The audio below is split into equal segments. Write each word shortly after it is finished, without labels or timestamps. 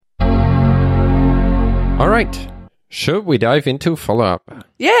All right. Should we dive into follow-up?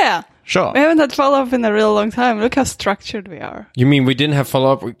 Yeah. Sure. We haven't had follow-up in a real long time. Look how structured we are. You mean we didn't have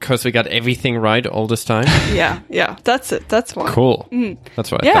follow-up because we got everything right all this time? Yeah. That's it. That's why. Cool.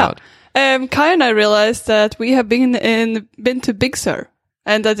 That's what I thought. Kai and I realized that we have been to Big Sur.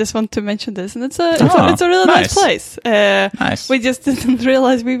 And I just want to mention this. And it's a really nice place. Nice. We just didn't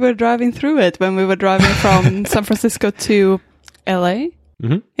realize we were driving through it when we were driving from San Francisco to LA.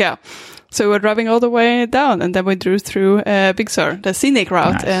 Mm-hmm. Yeah. So we were driving all the way down, and then we drove through Big Sur, the scenic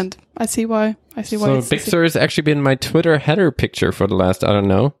route, Nice. And I see why. So it's Big Sur has actually been my Twitter header picture for the last,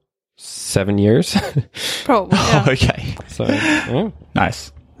 7 years. Probably, yeah. Okay. So, yeah.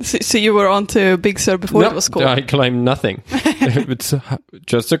 Nice. So you were on to Big Sur before it was cool. I claim nothing. It's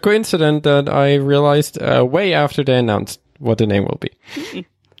just a coincidence that I realized way after they announced what the name will be.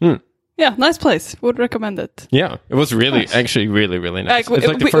 Yeah, nice place. Would recommend it. Yeah, it was actually really, really nice. Like, it's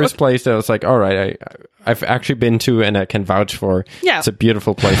like the first place that I was like, all right, I've actually been to and I can vouch for. Yeah. It's a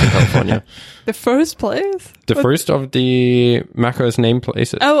beautiful place in California. The first place? The first of the Macros named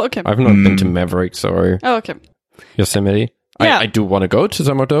places. Oh, okay. I've not been to Mavericks or okay. Yosemite. Yeah. I do want to go to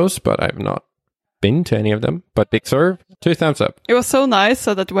some of those, but I've not been to any of them. But Big Sur, 2 thumbs up. It was so nice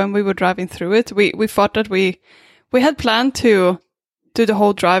so that when we were driving through it, we thought that we had planned to do the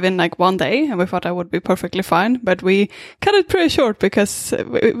whole drive in like one day, and we thought that would be perfectly fine, but we cut it pretty short because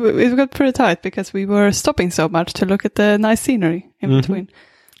it got pretty tight because we were stopping so much to look at the nice scenery in between.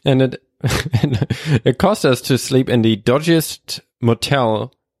 And it cost us to sleep in the dodgiest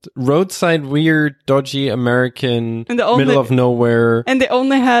motel, roadside, weird, dodgy American, middle of nowhere. And they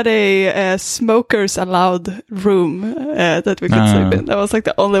only had a smokers allowed room that we could sleep in. That was like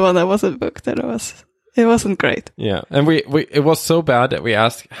the only one that wasn't booked, and it wasn't great. Yeah, and we it was so bad that we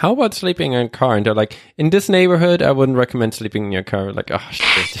asked, how about sleeping in a car? And they're like, in this neighborhood, I wouldn't recommend sleeping in your car. Like, oh,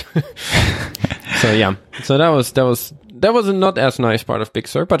 shit. So, yeah. So that was not as nice part of Big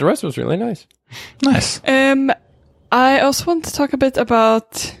Sur, but the rest was really nice. Nice. I also want to talk a bit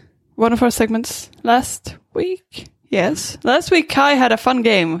about one of our segments last week. Yes. Last week, Kai had a fun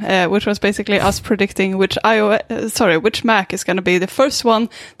game, which was basically us predicting which Mac is going to be the first one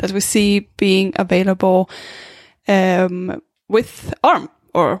that we see being available with ARM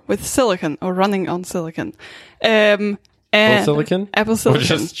or with silicon or running on silicon. Apple silicon? Apple silicon. Or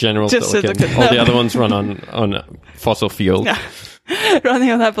just general Just silicon. All the other ones run on fossil fuel. Yeah. Running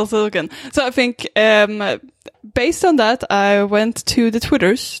on Apple silicon. So I think based on that, I went to the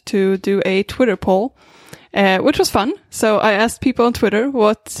Twitters to do a Twitter poll. Which was fun. So I asked people on Twitter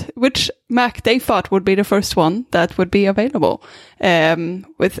which Mac they thought would be the first one that would be available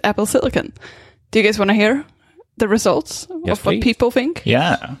with Apple Silicon. Do you guys want to hear the results of what people think?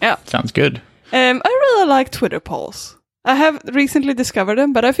 Yeah. Sounds good. I really like Twitter polls. I have recently discovered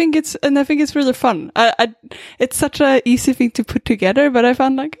them, but I think it's really fun. It's such a easy thing to put together, but I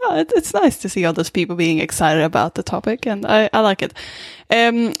found like, it's nice to see all those people being excited about the topic, and I like it.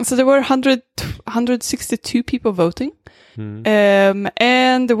 So there were 162 people voting.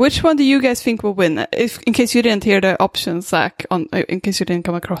 And which one do you guys think will win? In case you didn't hear the options, Zach, in case you didn't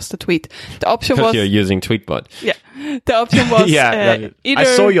come across the tweet, the option was you're using Tweetbot. Yeah, the option was either I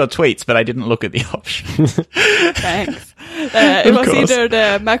saw your tweets, but I didn't look at the options. Thanks. It was either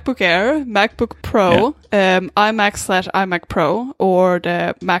the MacBook Air, MacBook Pro, iMac/iMac Pro, or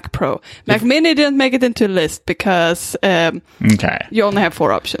the Mac Pro. Mac Mini didn't make it into a list because you only have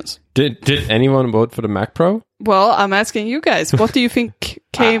 4 options. Did anyone vote for the Mac Pro? Well, I'm asking you guys. What do you think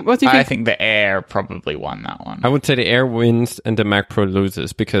came? What do you think? I think the Air probably won that one. I would say the Air wins and the Mac Pro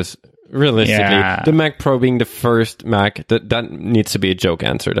loses because realistically, the Mac Pro being the first Mac, that needs to be a joke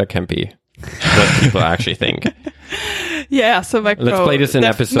answer. That can't be what people actually think. Yeah, so Mac Pro. Let's play this in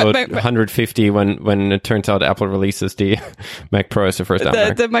episode 150 when it turns out Apple releases the Mac Pro as the first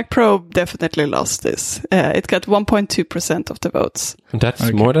iMac. The Mac Pro definitely lost this. It got 1.2% of the votes.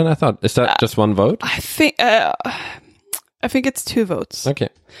 That's more than I thought. Is that just one vote? I think it's 2 votes. Okay.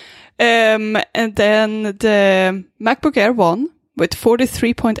 And then the MacBook Air won with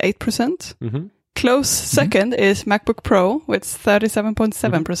 43.8%. Close second is MacBook Pro with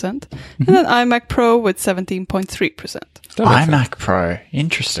 37.7%. And then iMac Pro with 17.3%. iMac Pro.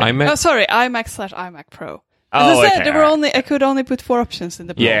 Interesting. iMac/iMac Pro. As I said, I could only put 4 options in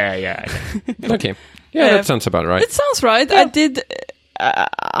the poll. Yeah. Okay. Yeah, that sounds about right. It sounds right. Yeah.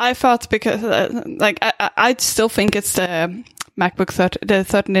 I thought because, I still think it's the MacBook the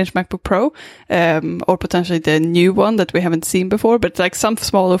 13-inch MacBook Pro, or potentially the new one that we haven't seen before, but like some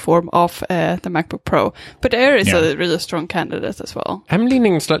smaller form of the MacBook Pro. But Air is a really strong candidate as well. I'm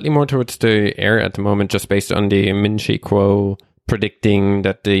leaning slightly more towards the Air at the moment, just based on the Min Chi Kuo predicting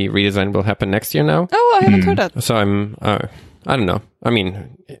that the redesign will happen next year now. Oh, I haven't heard that. So I don't know. I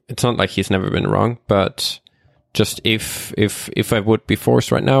mean, it's not like he's never been wrong, but just if I would be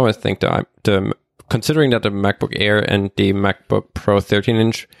forced right now, I think that considering that the MacBook Air and the MacBook Pro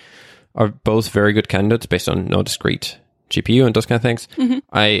 13-inch are both very good candidates based on no discrete GPU and those kind of things,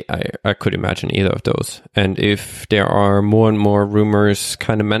 I could imagine either of those. And if there are more and more rumors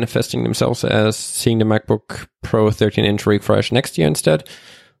kind of manifesting themselves as seeing the MacBook Pro 13-inch refresh next year instead,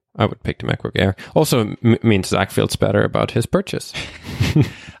 I would pick the MacBook Air. Also means Zach feels better about his purchase.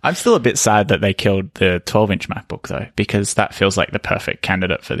 I'm still a bit sad that they killed the 12-inch MacBook, though, because that feels like the perfect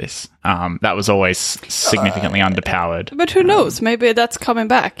candidate for this. That was always significantly underpowered. But who knows? Maybe that's coming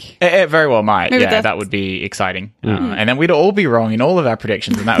back. It very well might. Maybe that would be exciting. And then we'd all be wrong in all of our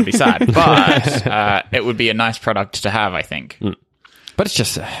predictions, and that would be sad. But it would be a nice product to have, I think. But it's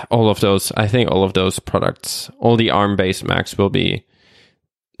just all of those. I think all of those products, all the ARM-based Macs will be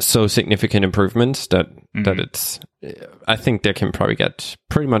so significant improvements that it's, I think they can probably get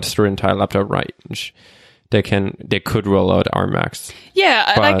pretty much through entire laptop range. They could roll out ARM Macs. Yeah,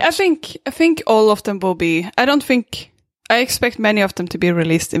 I think all of them will be. I expect many of them to be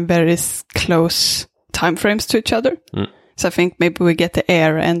released in very close timeframes to each other. So I think maybe we get the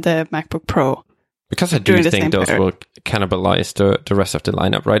Air and the MacBook Pro. Because I do think those will cannibalize the rest of the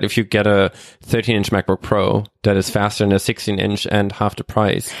lineup, right? If you get a 13-inch MacBook Pro that is faster than a 16-inch and half the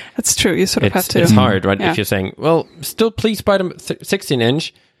price. That's true. You sort of have to. It's hard, right? Yeah. If you're saying, well, still please buy the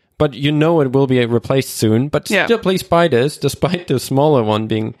 16-inch, but you know it will be replaced soon, but still please buy this, despite the smaller one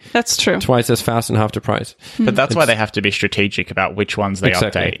being that's true. Twice as fast and half the price. But that's why they have to be strategic about which ones they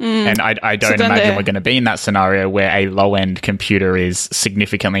update. And I don't imagine we're going to be in that scenario where a low-end computer is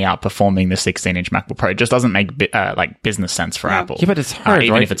significantly outperforming the 16-inch MacBook Pro. It just doesn't make business sense for Apple. Yeah, but it's hard,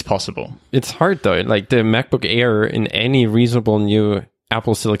 even right? if it's possible. It's hard, though. Like the MacBook Air in any reasonable new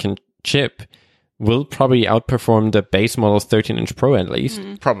Apple Silicon chip will probably outperform the base model's 13-inch Pro at least.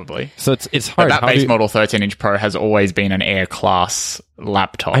 Probably. So it's hard. But that base model 13-inch Pro has always been an Air class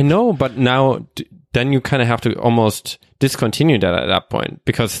laptop. I know, but now then you kind of have to almost discontinue that at that point,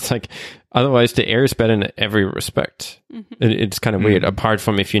 because it's like otherwise the Air is better in every respect. It's kind of weird, apart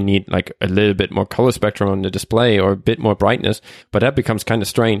from if you need like a little bit more color spectrum on the display or a bit more brightness, but that becomes kind of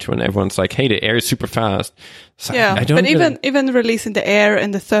strange when everyone's like, hey, the Air is super fast. So but even releasing the Air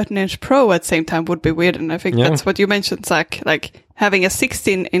and the 13-inch Pro at the same time would be weird, and I think that's what you mentioned, Zach, like having a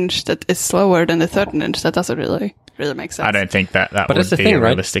 16-inch that is slower than the 13-inch, that doesn't really make sense. I don't think that would be a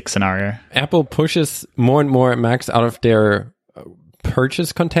realistic scenario. Apple pushes more and more Macs out of their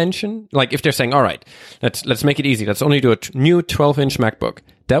purchase contention. Like if they're saying, all right, let's make it easy. Let's only do a new 12-inch MacBook.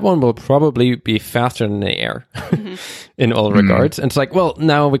 That one will probably be faster than the Air in all regards. And it's like, well,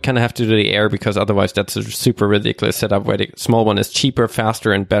 now we kind of have to do the Air because otherwise that's a super ridiculous setup where the small one is cheaper,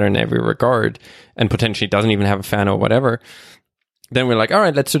 faster, and better in every regard and potentially doesn't even have a fan or whatever. Then we're like, all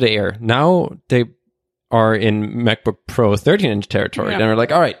right, let's do the Air. Now they are in MacBook Pro 13-inch territory. Then we're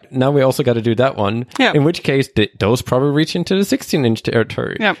like, all right, now we also got to do that one. In which case, those probably reach into the 16-inch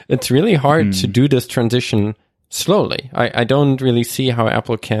territory. It's really hard to do this transition slowly. I don't really see how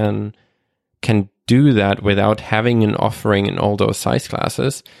Apple can do that without having an offering in all those size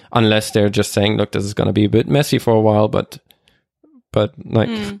classes, unless they're just saying, look, this is going to be a bit messy for a while, but like...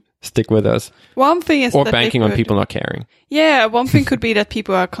 stick with us. One thing is or banking on people not caring. Yeah, one thing could be that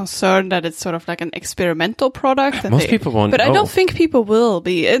people are concerned that it's sort of like an experimental product. Most people won't. But I don't think people will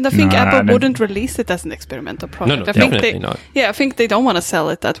be. And I think Apple wouldn't release it as an experimental product. No, definitely not. Yeah, I think they don't want to sell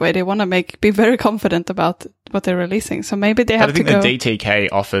it that way. They want to be very confident about what they're releasing. So maybe they have to go... I think the DTK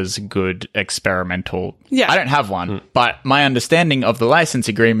offers good experimental... I don't have one, but my understanding of the license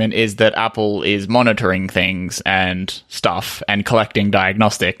agreement is that Apple is monitoring things and stuff and collecting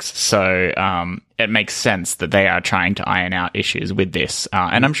diagnostics. So it makes sense that they are trying to iron out issues with this.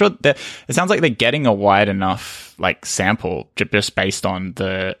 And I'm sure that it sounds like they're getting a wide enough like sample just based on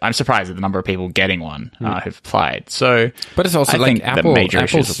I'm surprised at the number of people getting one who've applied. So, but it's also like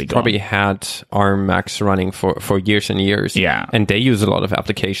Apple's probably had ARM Macs running for years and years. Yeah. And they use a lot of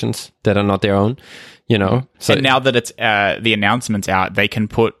applications that are not their own. You know, so now that it's the announcement's out, they can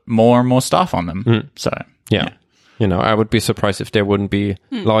put more and more stuff on them. So yeah. You know, I would be surprised if there wouldn't be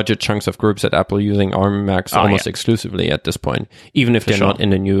larger chunks of groups at Apple using ARM Macs almost exclusively at this point, even if they're not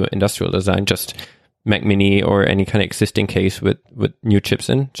in the new industrial design. Just Mac Mini or any kind of existing case with new chips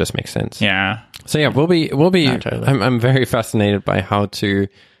in just makes sense. Yeah. So yeah, we'll be. Totally. I'm very fascinated by how to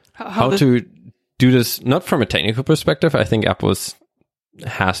do this. Not from a technical perspective. I think Apple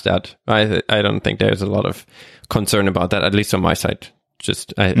has that. I don't think there's a lot of concern about that, at least on my side.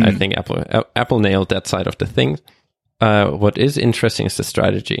 I think Apple nailed that side of the thing. what is interesting is the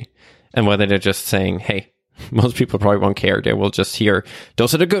strategy, and whether they're just saying, hey, most people probably won't care. They will just hear,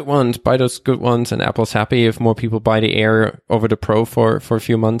 those are the good ones, buy those good ones, and Apple's happy if more people buy the Air over the Pro for a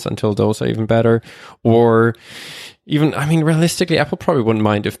few months until those are even better. Or even, I mean, realistically, Apple probably wouldn't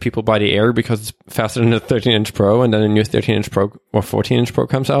mind if people buy the Air because it's faster than the 13-inch Pro, and then a new 13-inch Pro or 14-inch Pro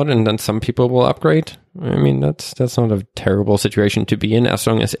comes out, and then some people will upgrade. I mean, that's not a terrible situation to be in, as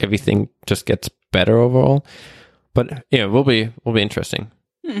long as everything just gets better overall. But yeah, it will be interesting.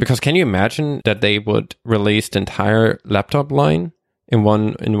 Because can you imagine that they would release the entire laptop line in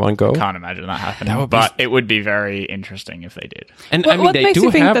one go? Can't imagine that happening. But it would be very interesting if they did. And I mean, they do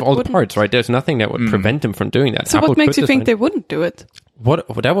have all the parts, right? There's nothing that would prevent them from doing that. So what makes you think they wouldn't do it?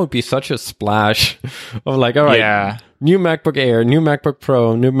 That would be such a splash of like, all right, new MacBook Air, new MacBook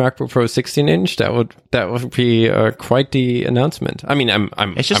Pro, new MacBook Pro 16-inch. That would be quite the announcement. I mean,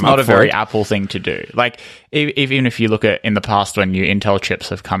 it's just not a very Apple thing to do. Like, even if you look at in the past when new Intel chips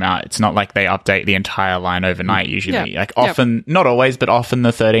have come out, it's not like they update the entire line overnight. Usually, like often, not always, but often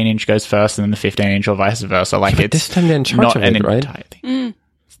the 13-inch goes first, and then the 15-inch or vice versa. Like, but this time they're in charge of it, right? Entire thing.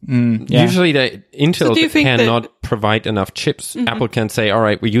 Usually Intel cannot provide enough chips. Apple can say, all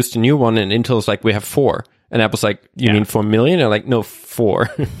right, we used a new one, and Intel's like, we have 4. And Apple's like, you mean 4 million? They're like, no, 4.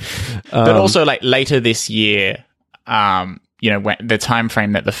 But also, like, later this year, when the time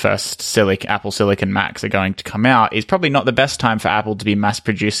frame that the first Apple Silicon Macs are going to come out is probably not the best time for Apple to be mass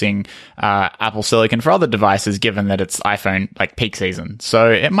producing Apple Silicon for other devices, given that it's iPhone like peak season.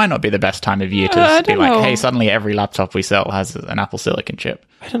 So it might not be the best time of year to be like, hey, suddenly every laptop we sell has an Apple Silicon chip.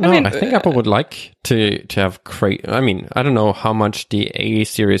 I don't know. I think Apple would like to have I mean, I don't know how much the A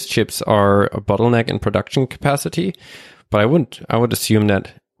series chips are a bottleneck in production capacity, but I would assume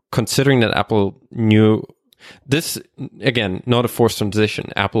that, considering that Apple knew this, again, not a forced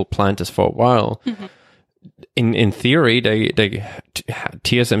transition. Apple planned this for a while. In theory,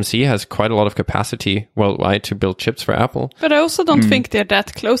 TSMC has quite a lot of capacity worldwide to build chips for Apple. But I also don't think they're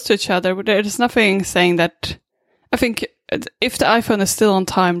that close to each other. There's nothing saying that. I think if the iPhone is still on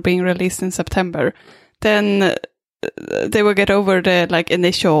time, being released in September, then they will get over the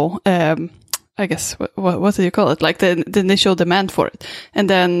initial. I guess, what do you call it? Like the initial demand for it. And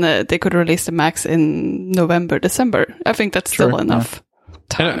then they could release the Macs in November, December. I think that's still enough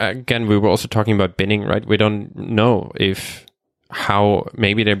time. And again, we were also talking about binning, right? We don't know how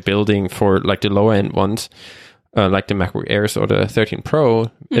maybe they're building for like the lower end ones, like the MacBook Airs or the 13 Pro.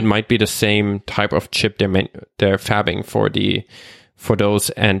 It might be the same type of chip they're fabbing for those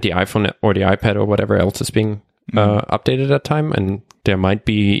and the iPhone or the iPad or whatever else is being updated at that time. And there might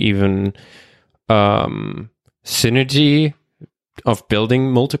be even synergy of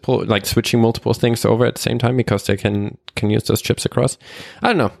building switching multiple things over at the same time, because they can use those chips across. I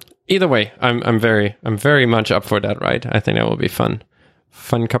don't know. Either way, I'm very much up for that, right? I think that will be fun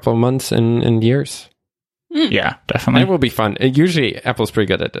couple of months and years. Yeah, definitely. It will be fun. Usually Apple's pretty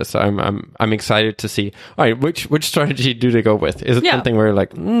good at this. So I'm excited to see, all right, which strategy do they go with? Is it something where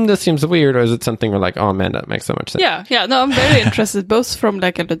like, this seems weird, or is it something where like, oh man, that makes so much sense? Yeah. No, I'm very interested, both from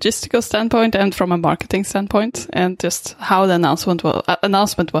like a logistical standpoint and from a marketing standpoint, and just how the announcement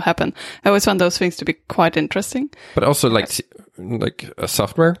will happen. I always find those things to be quite interesting. But also like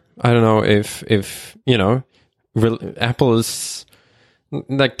software. I don't know if Apple is.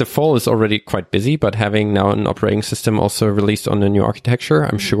 Like the fall is already quite busy, but having now an operating system also released on the new architecture,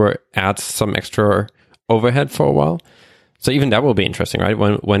 I'm sure adds some extra overhead for a while. So even that will be interesting, right?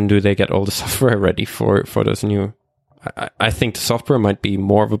 When do they get all the software ready for those new? I think the software might be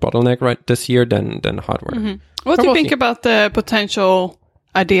more of a bottleneck right this year than hardware. What do you think about the potential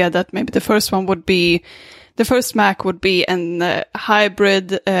idea that maybe the first Mac would be an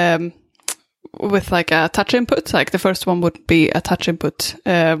hybrid? With like a touch input, like the first one would be a touch input,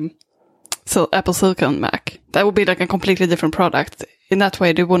 so Apple Silicon Mac. That would be like a completely different product. In that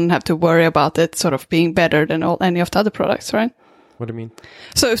way, they wouldn't have to worry about it sort of being better than any of the other products, right? What do you mean?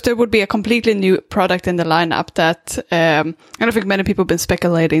 So if there would be a completely new product in the lineup that, I don't think many people have been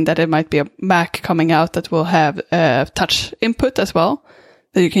speculating that it might be a Mac coming out that will have touch input as well,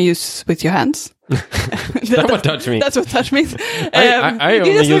 that you can use with your hands. That's what touch means. That's what touch means. I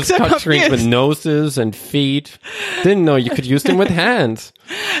only use touch screens with noses and feet. Didn't know you could use them with hands.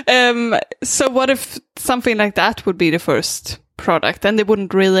 So what if something like that would be the first product? Then they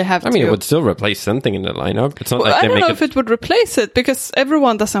wouldn't really have to... I mean, it would still replace something in the lineup. It's not like I don't know if it would replace it, because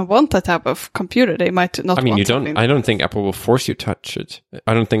everyone doesn't want that type of computer. They might not want something. I don't think Apple will force you to touch it.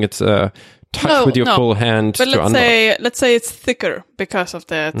 I don't think it's touch with your full hand. But let's say it's thicker because of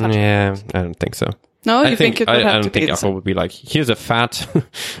the touch. Yeah, I don't think so. No, you think it would have I don't to think be Apple would be like, here's a fat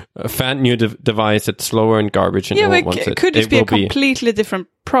new device that's slower and garbage and no one wants it. Could it be a completely different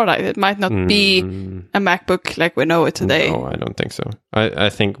product? It might not be a MacBook like we know it today. No, I don't think so.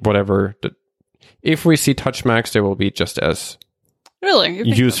 I think whatever. If we see Touch Macs, they will be just as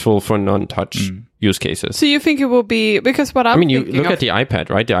useful for non-touch use cases. So you think it will be, because what I'm you look at the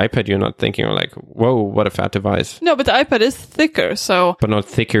iPad, right? The iPad, you're not thinking like, whoa, what a fat device. No, but the iPad is thicker, so... But not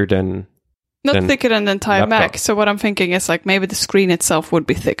thicker than... Not thicker than the entire Mac. So what I'm thinking is like maybe the screen itself would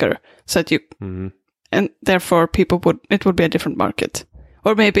be thicker, so that you, and therefore it would be a different market,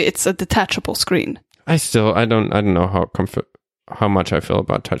 or maybe it's a detachable screen. I don't know how much I feel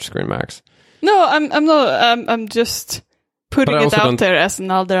about touchscreen Macs. No, I'm just putting it out there as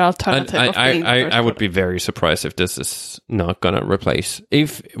another alternative. I would be very surprised if this is not gonna replace.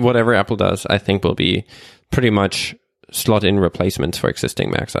 If whatever Apple does, I think will be pretty much slot in replacements for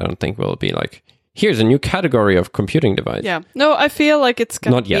existing Macs. I don't think we'll be like, here's a new category of computing device. Yeah. No, I feel like it's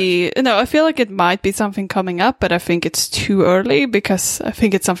going to be... No, I feel like it might be something coming up, but I think it's too early because I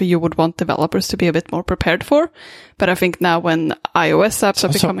think it's something you would want developers to be a bit more prepared for. But I think now when iOS apps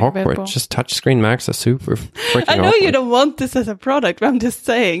are becoming available... Just touchscreen Macs are super freaking I know awkward. You don't want this as a product, but I'm just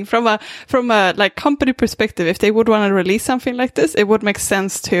saying from a like company perspective, if they would want to release something like this, it would make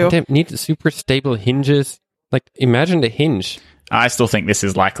sense to... They need super stable hinges. Like, imagine the hinge. I still think this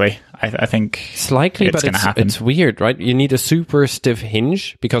is likely. I think it's likely, but it's weird, right? You need a super stiff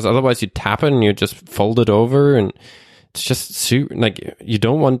hinge because otherwise you tap it and you just fold it over, and it's just like you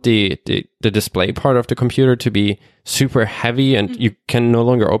don't want the display part of the computer to be super heavy, and you can no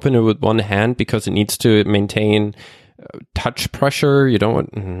longer open it with one hand because it needs to maintain touch pressure. You don't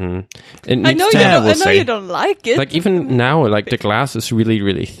want. I know you don't like it. Like even now, like the glass is really,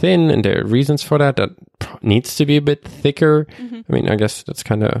 really thin, and there are reasons for that. That needs to be a bit thicker. I mean, I guess that's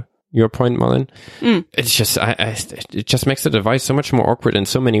kind of your point, Malin. It's just, it just makes the device so much more awkward in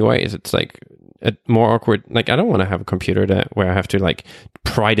so many ways. It's like more awkward. Like I don't want to have a computer where I have to like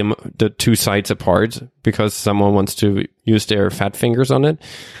pry the two sides apart because someone wants to use their fat fingers on it.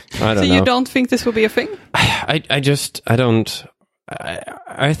 I don't know. So you don't think this will be a thing? I don't.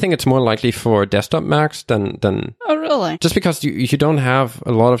 I think it's more likely for desktop Macs than. Oh, really? Just because you don't have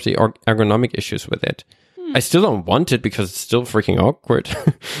a lot of the ergonomic issues with it. I still don't want it because it's still freaking awkward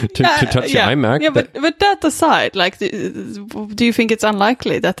to touch your iMac. Yeah, but that aside, like, do you think it's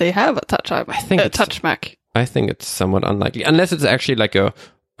unlikely that they have a touch iMac? I think touch Mac. I think it's somewhat unlikely, unless it's actually like a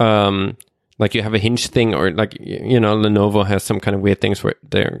like you have a hinge thing, or like Lenovo has some kind of weird things where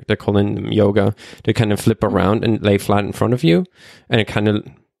they're calling them yoga. They kind of flip around and lay flat in front of you, and it kind of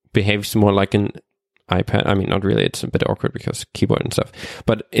behaves more like an iPad. I mean, not really. It's a bit awkward because keyboard and stuff.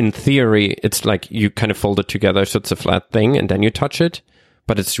 But in theory, it's like you kind of fold it together so it's a flat thing, and then you touch it.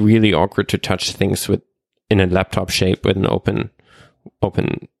 But it's really awkward to touch things in a laptop shape with an open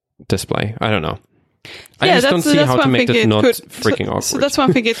display. I don't know. I just don't see how to make this not freaking awkward. So that's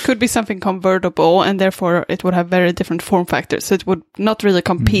one thing. It could be something convertible, and therefore it would have very different form factors. So it would not really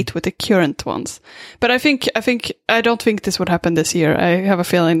compete with the current ones. But I don't think this would happen this year. I have a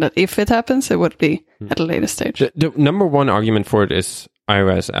feeling that if it happens, it would be at a later stage. The number one argument for it is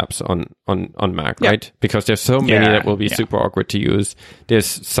iOS apps on Mac, right? Because there's so many that will be super awkward to use. There's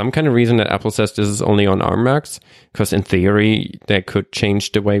some kind of reason that Apple says this is only on ARM Macs, because in theory, they could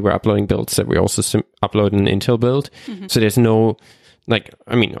change the way we're uploading builds that we also upload an Intel build. So there's no, like,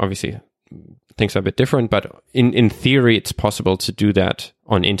 I mean, obviously, things are a bit different, but in theory, it's possible to do that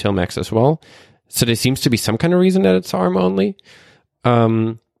on Intel Macs as well. So there seems to be some kind of reason that it's ARM only.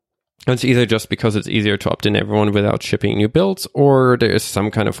 It's either just because it's easier to opt in everyone without shipping new builds, or there is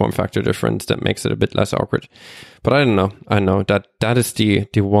some kind of form factor difference that makes it a bit less awkward. But I don't know. I know that is the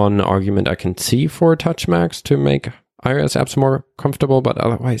one argument I can see for Touch Macs to make iOS apps more comfortable, but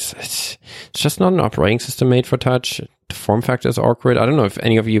otherwise it's just not an operating system made for touch. The form factor is awkward. I don't know if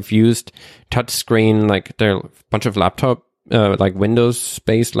any of you have used touchscreen, like there are a bunch of laptop, like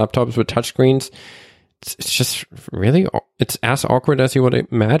Windows-based laptops with touchscreens. It's just really, it's as awkward as you would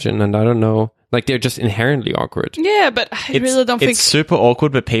imagine, and I don't know, like they're just inherently awkward. Yeah, but I really don't think it's super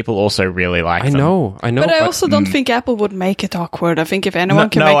awkward, but people also really like them. I know. But I also don't think Apple would make it awkward. I think if anyone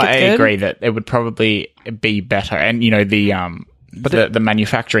can make it good. I agree that it would probably be better, and the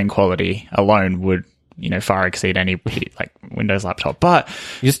manufacturing quality alone would far exceed any like Windows laptop. But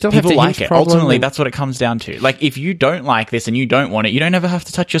you still people have like it. Ultimately, that's what it comes down to. Like, if you don't like this and you don't want it, you don't ever have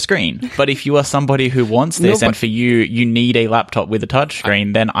to touch your screen. But if you are somebody who wants this, and for you need a laptop with a touch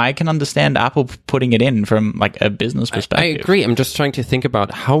screen, then I can understand Apple putting it in from like a business perspective. I agree. I'm just trying to think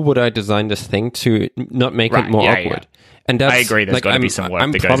about how would I design this thing to not make it more awkward. And that's, I agree. There's got to be some work.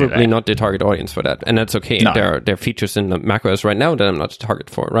 I'm probably not the target audience for that, and that's okay. No. There are features in the macOS right now that I'm not the target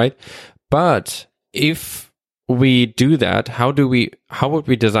for, right? But if we do that, how would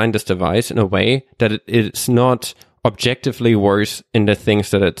we design this device in a way that it's not objectively worse in the things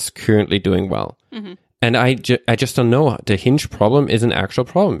that it's currently doing well? Mm-hmm. And I just don't know. The hinge problem is an actual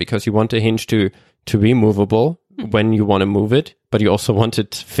problem because you want the hinge to be movable when you want to move it, but you also want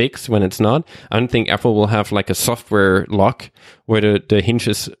it fixed when it's not. I don't think Apple will have like a software lock where the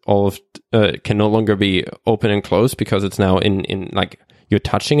hinges can no longer be open and closed because it's now in like you're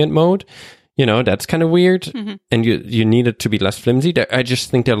touching it mode. That's kind of weird. Mm-hmm. And you need it to be less flimsy. I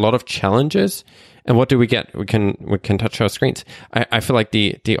just think there are a lot of challenges. And what do we get? We can touch our screens. I feel like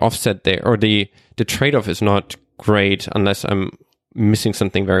the offset there or the trade-off is not great unless I'm missing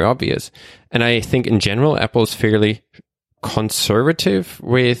something very obvious. And I think in general, Apple is fairly conservative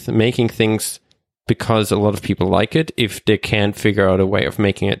with making things because a lot of people like it if they can't figure out a way of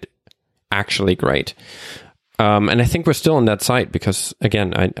making it actually great. And I think we're still on that side because,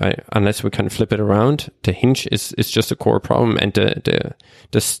 again, I unless we can flip it around, the hinge is just a core problem and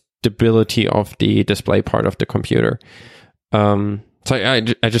the stability of the display part of the computer. So I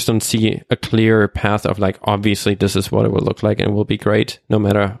just don't see a clear path of like, obviously this is what it will look like and it will be great no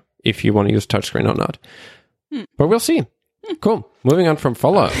matter if you want to use touchscreen or not. But we'll see. Cool. Moving on from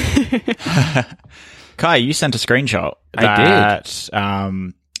follow-up. Kai, you sent a screenshot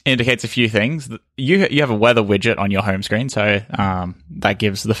that indicates a few things. You have a weather widget on your home screen, so that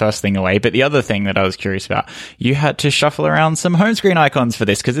gives the first thing away. But the other thing that I was curious about, you had to shuffle around some home screen icons for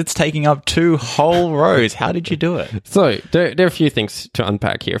this because it's taking up 2 whole rows. How did you do it? So there are a few things to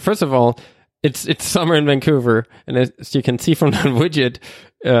unpack here. First of all, it's summer in Vancouver, and as you can see from that widget,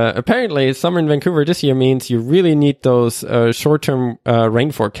 apparently summer in Vancouver this year means you really need those short-term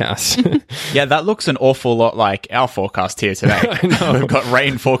rain forecasts. Yeah, that looks an awful lot like our forecast here today. I know. We've got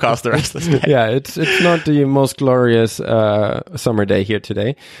rain forecast the rest of the day. Yeah, it's not the most glorious summer day here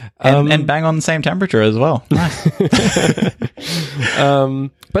today. And bang on the same temperature as well. Nice.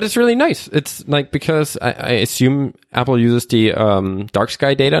 But it's really nice. It's like, because I assume Apple uses the dark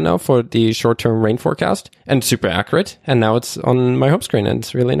sky data now for the short-term rain forecast, and super accurate. And now it's on my home screen, and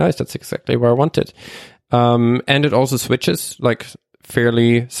it's really nice. That's exactly where I want it. And it also switches like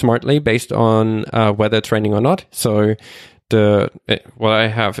fairly smartly based on whether it's raining or not. So what I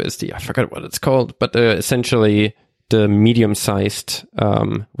have is I forgot what it's called, but essentially the medium-sized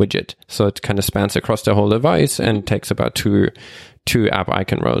widget. So it kind of spans across the whole device and takes about two app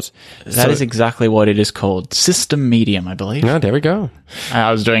icon rows. That is exactly what it is called. System Medium, I believe. Oh, there we go.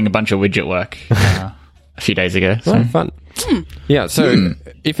 I was doing a bunch of widget work a few days ago. So. Oh, fun. Yeah, so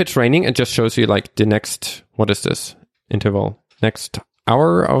if it's raining, it just shows you like the next, what is this interval? Next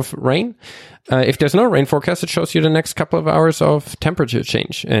hour of rain. If there's no rain forecast, it shows you the next couple of hours of temperature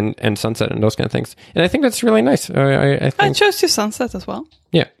change and sunset and those kind of things. And I think that's really nice. I think it shows you sunset as well.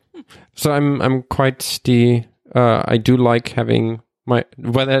 Yeah. So I'm quite I do like having my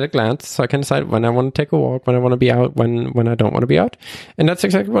weather at a glance, so I can decide when I want to take a walk, when I want to be out, when I don't want to be out. And that's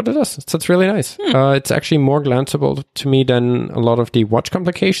exactly what it does. So it's really nice. It's actually more glanceable to me than a lot of the watch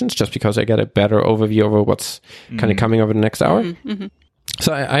complications, just because I get a better overview over what's kind of coming over the next hour. Mm-hmm.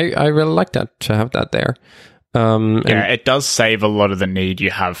 So I really like that, to have that there. It does save a lot of the need you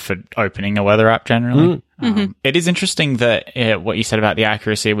have for opening a weather app generally. It is interesting that what you said about the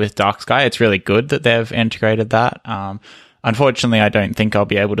accuracy with Dark Sky, it's really good that they've integrated that. Unfortunately, I don't think I'll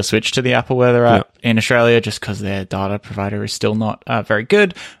be able to switch to the Apple Weather app in Australia just because their data provider is still not very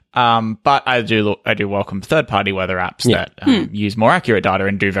good. But I do welcome third-party weather apps that use more accurate data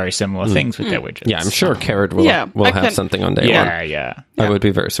and do very similar things with their widgets. Yeah, I'm sure Carrot will have something on day one. Yeah. I would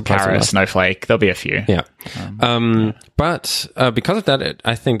be very surprised. Carrot, Snowflake, there'll be a few. Yeah. But because of that,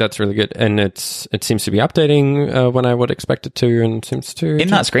 I think that's really good. And it seems to be updating when I would expect it to, and seems to... In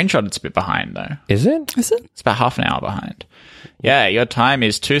that screenshot, it's a bit behind, though. Is it? It's about half an hour behind. Yeah, your time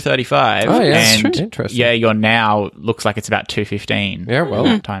is 2:35. Oh, yeah, and interesting. Yeah, your now looks like it's about 2:15. Yeah,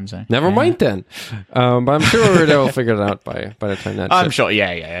 well, time zone. Never mind then. But I'm sure they'll figure it out by the time that. I'm sure.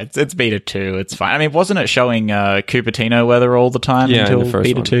 Yeah. It's beta 2. It's fine. I mean, wasn't it showing Cupertino weather all the time until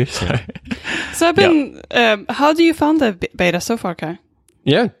beta 2? So I've been. How do you find the beta so far, Kai?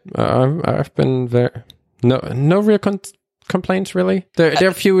 Yeah, I've been there. No real complaints, really. There are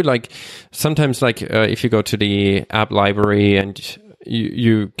a few, like, sometimes, like, if you go to the app library and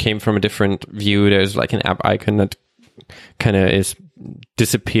you came from a different view, there's, like, an app icon that kind of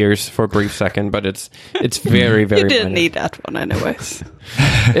disappears for a brief second, but it's very, very You didn't minor. need that one anyways.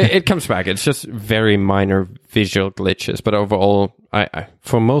 It comes back. It's just very minor visual glitches, but overall, I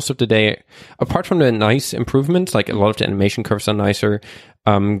for most of the day, apart from the nice improvements, like a lot of the animation curves are nicer,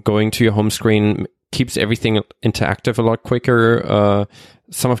 going to your home screen keeps everything interactive a lot quicker.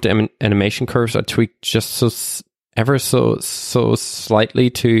 Some of the animation curves are tweaked just so slightly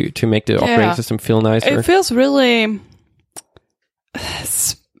to make the operating system feel nicer. It feels really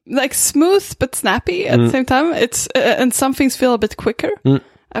like smooth but snappy at the same time. It's and some things feel a bit quicker.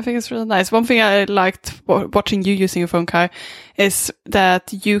 I think it's really nice. One thing I liked watching you using your phone, Kai, is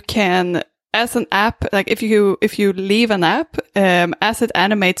that you can, as an app, like if you leave an app, as it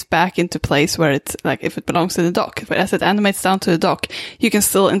animates back into place where it's like if it belongs to the dock, but as it animates down to the dock, you can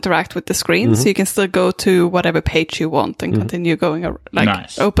still interact with the screen, so you can still go to whatever page you want and continue going,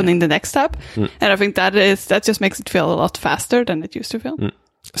 like opening the next tab. And I think that just makes it feel a lot faster than it used to feel.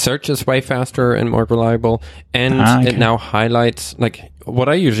 Search is way faster and more reliable, and it now highlights, like, what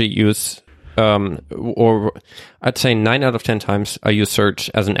I usually use, or I'd say 9 out of 10 times I use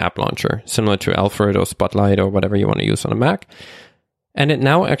search as an app launcher, similar to Alfred or Spotlight or whatever you want to use on a Mac. And it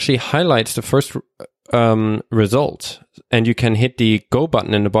now actually highlights the first result, and you can hit the go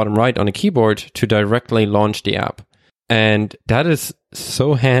button in the bottom right on the keyboard to directly launch the app. And that is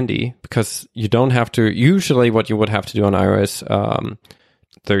so handy because you don't have to, usually what you would have to do on iOS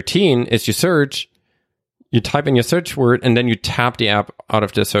 13 is you type in your search word, and then you tap the app out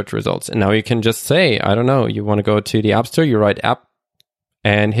of the search results. And now you can just say, I don't know, you want to go to the App Store, you write app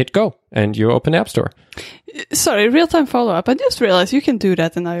and hit go, and you open the App Store. Sorry, real-time follow-up. I just realized you can do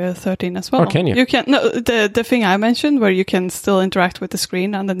that in iOS 13 as well. Oh, can you? You can. No, the thing I mentioned where you can still interact with the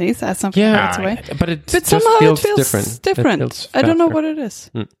screen underneath as something right away. But somehow feels it feels different. I don't know what it is.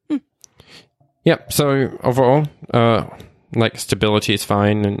 Yeah, so overall, like, stability is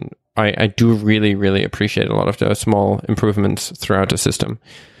fine, and I do really, really appreciate a lot of the small improvements throughout the system.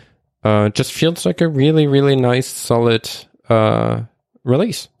 Just feels like a really, really nice, solid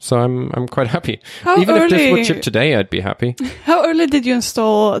release. So I'm quite happy. Even if this would ship today, I'd be happy. How early did you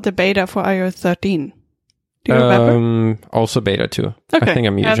install the beta for iOS 13? Do you remember? Also beta 2. Okay. I think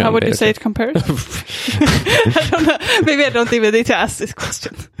I'm using. And how would you say two. it compares? I don't know. Maybe I don't even need to ask this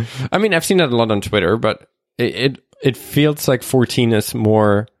question. I mean, I've seen that a lot on Twitter, but it feels like 14 is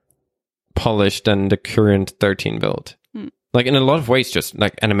more polished than the current 13 build. Like, in a lot of ways, just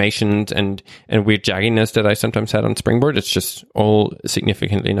like animations and weird jagginess that I sometimes had on Springboard, it's just all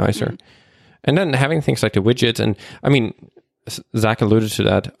significantly nicer. And then having things like the widgets, and I mean, Zach alluded to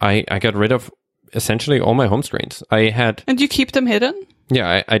that, I got rid of essentially all my home screens. And you keep them hidden?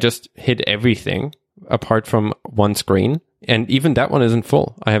 Yeah, I just hid everything apart from one screen. And even that one isn't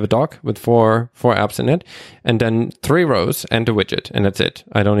full. I have a dock with four apps in it, and then 3 rows and a widget, and that's it.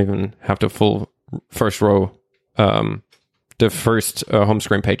 I don't even have the full first row, the first home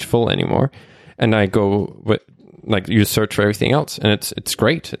screen page full anymore. And I go with, like, use search for everything else, and it's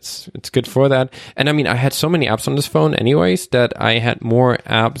great. It's good for that. And I mean, I had so many apps on this phone anyways that I had more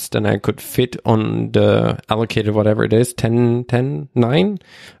apps than I could fit on the allocated whatever it is, 9.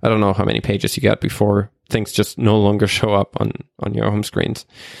 I don't know how many pages you got before things just no longer show up on your home screens.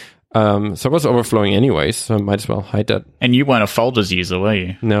 So it was overflowing anyways, so I might as well hide that. And you weren't a folders user, were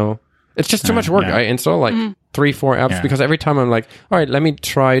you? No. It's just too much work. Yeah. I install like 3-4 apps because every time I'm like, all right, let me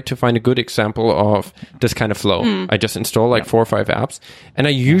try to find a good example of this kind of flow. I just install like 4 or 5 apps, and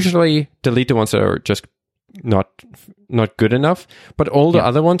I usually delete the ones that are just not good enough, but all the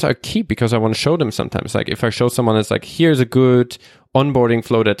other ones I keep because I want to show them sometimes. Like, if I show someone, it's like, here's a good onboarding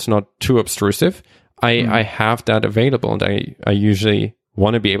flow that's not too obtrusive, I have that available, and I usually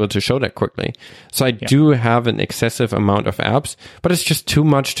want to be able to show that quickly. So I do have an excessive amount of apps, but it's just too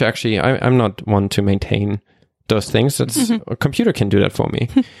much to actually, I'm not one to maintain those things. A computer can do that for me.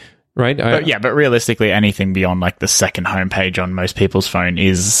 Right? But realistically, anything beyond like the second homepage on most people's phone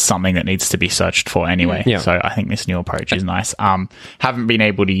is something that needs to be searched for anyway. Yeah. So I think this new approach is nice. Haven't been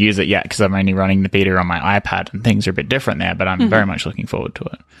able to use it yet because I'm only running the beta on my iPad, and things are a bit different there, but I'm very much looking forward to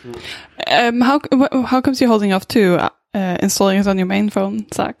it. How comes you're holding off to installing it on your main phone,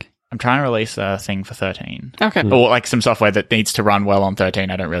 Zach? I'm trying to release a thing for 13. Okay. Or like some software that needs to run well on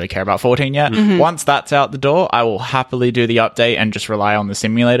 13. I don't really care about 14 yet. Once that's out the door, I will happily do the update and just rely on the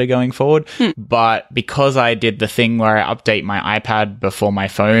simulator going forward. But because I did the thing where I update my iPad before my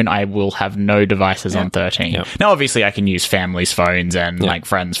phone, I will have no devices on 13. Now, obviously, I can use family's phones and like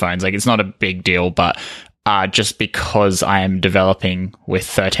friends' phones. Like, it's not a big deal, but just because I am developing with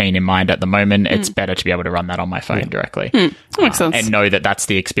 13 in mind at the moment, it's better to be able to run that on my phone directly. Makes sense. And know that that's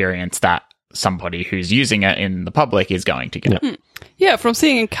the experience that somebody who's using it in the public is going to get. Yeah, from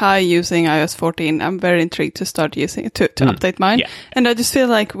seeing Kai using iOS 14, I'm very intrigued to start using it, to update mine. Yeah. And I just feel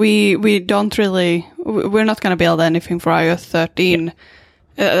like we're not going to build anything for iOS 13.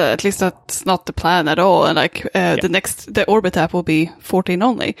 At least that's not the plan at all. And the Orbit app will be 14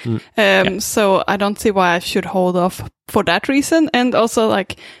 only. So I don't see why I should hold off for that reason. And also,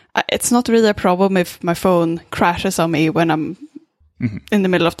 like, it's not really a problem if my phone crashes on me when I'm in the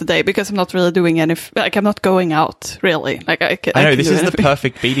middle of the day, because I'm not really doing anything. Like, I'm not going out really. Like, I know this is the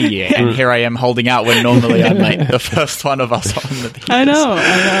perfect beta year, and here I am holding out when normally I'm like the first one of us on the beta. I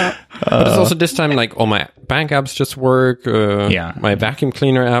know. But it's also this time, like, all my bank apps just work. My vacuum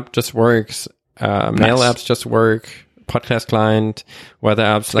cleaner app just works. Mail apps just work. Podcast client, weather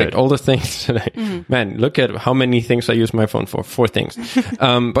apps, like all the things today. Man, look at how many things I use my phone for. 4 things.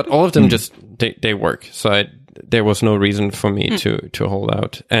 But all of them just, they work. So there was no reason for me to hold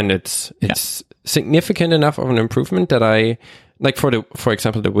out. And it's significant enough of an improvement that I, like for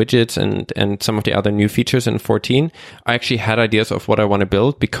example, the widgets and some of the other new features in 14, I actually had ideas of what I want to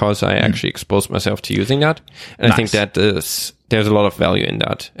build because I actually exposed myself to using that. And I think that there's a lot of value in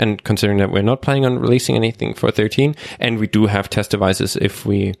that. And considering that we're not planning on releasing anything for 13, and we do have test devices if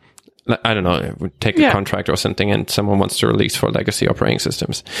we, I don't know, we take a contract or something and someone wants to release for legacy operating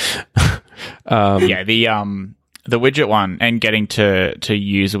systems. The widget one and getting to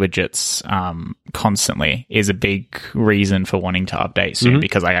use widgets constantly is a big reason for wanting to update soon,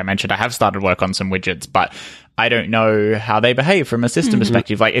 because like I mentioned, I have started work on some widgets, but I don't know how they behave from a system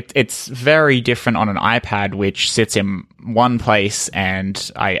perspective. Like it's very different on an iPad, which sits in one place,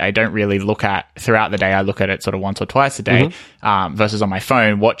 and I don't really look at throughout the day. I look at it sort of once or twice a day, versus on my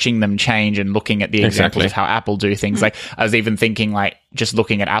phone, watching them change and looking at the examples of how Apple do things. Like I was even thinking, like, just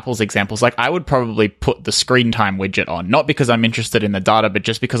looking at Apple's examples, like I would probably put the screen time widget on, not because I'm interested in the data, but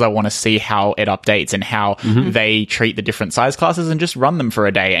just because I want to see how it updates and how they treat the different size classes, and just run them for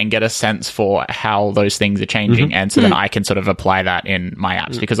a day and get a sense for how those things are changing. And so then I can sort of apply that in my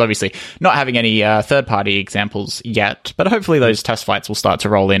apps, because obviously not having any third-party examples yet, but hopefully those test flights will start to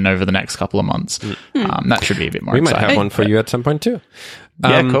roll in over the next couple of months. That should be a bit more exciting. We might have one for you at some point too.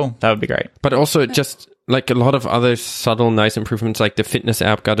 Cool. That would be great. But also just like a lot of other subtle, nice improvements, like the fitness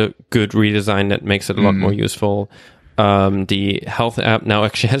app got a good redesign that makes it a lot more useful. The health app now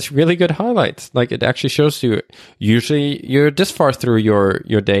actually has really good highlights. Like it actually shows you, usually you're this far through your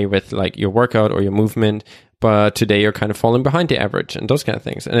day with like your workout or your movement, but today you're kind of falling behind the average and those kind of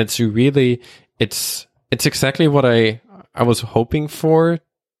things. And it's really, it's exactly what I was hoping for,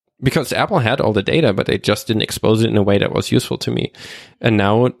 because Apple had all the data, but they just didn't expose it in a way that was useful to me. And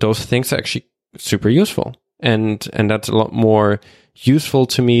now those things are actually super useful. And that's a lot more useful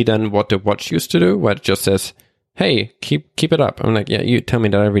to me than what the watch used to do, where it just says, hey, keep it up. I'm like, yeah, you tell me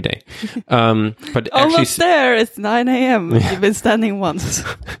that every day. But almost there. It's 9 a.m. You've been standing once.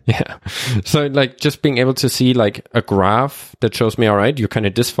 Yeah. So like just being able to see like a graph that shows me, all right, you're kind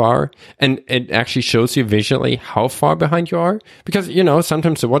of this far, and it actually shows you visually how far behind you are. Because, you know,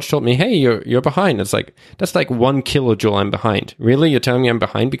 sometimes the watch told me, hey, you're behind. It's like, that's like 1 kilojoule I'm behind. Really? You're telling me I'm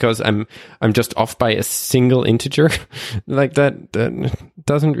behind because I'm just off by a single integer? Like that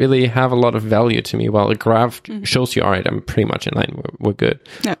doesn't really have a lot of value to me. While a graph shows you, all right, I'm pretty much in line. We're good.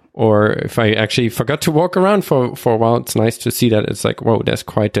 Yeah. Or if I actually forgot to walk around for a while, it's nice to see that it's like, whoa, there's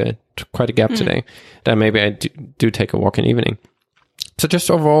quite a gap today. Then maybe I do take a walk in the evening. So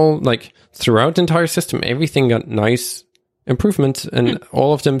just overall, like throughout the entire system, everything got nice improvements, and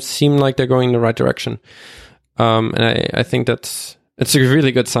all of them seem like they're going in the right direction. And I think it's a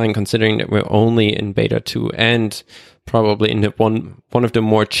really good sign, considering that we're only in beta 2 and probably in the one of the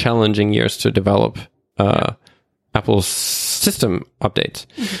more challenging years to develop Apple's system updates.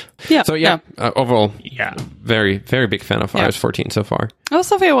 Yeah. So overall, very, very big fan of iOS 14 so far.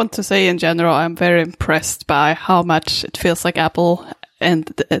 Also, I want to say in general, I'm very impressed by how much it feels like Apple and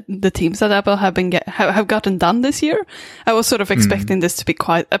the teams at Apple have gotten done this year. I was sort of expecting this to be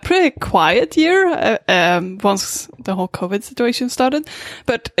a pretty quiet year once the whole COVID situation started,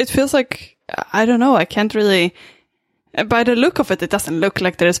 but it feels like, I don't know, I can't really. By the look of it, it doesn't look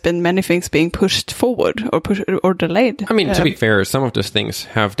like there's been many things being pushed forward or delayed. I mean, to be fair, some of those things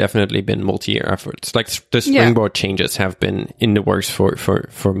have definitely been multi-year efforts. Like the Springboard changes have been in the works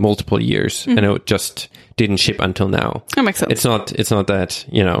for multiple years, and it just didn't ship until now. That makes sense. It's not that,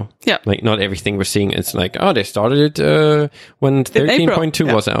 you know, yeah. like not everything we're seeing. It's like, oh, they started it when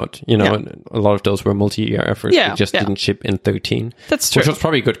 13.2 was out. You know, and a lot of those were multi-year efforts. They just didn't ship in 13. That's true. Which was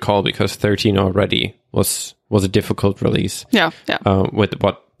probably a good call because 13 already was a difficult release. Yeah. With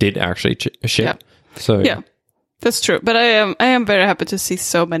what did actually ship. Yeah. So yeah. That's true, but I am very happy to see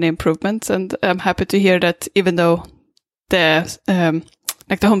so many improvements, and I'm happy to hear that even though the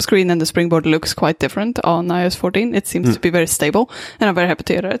like the home screen and the springboard looks quite different on iOS 14, it seems to be very stable, and I'm very happy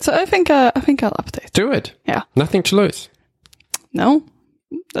to hear that. So I think I'll update. Do it. Yeah, nothing to lose. No,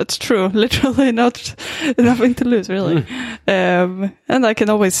 that's true. Literally, nothing to lose, really. And I can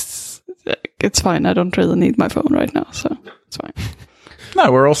always. It's fine. I don't really need my phone right now, so it's fine. No,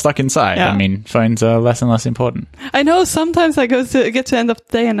 we're all stuck inside. Yeah. I mean, phones are less and less important. I know sometimes I get to end of the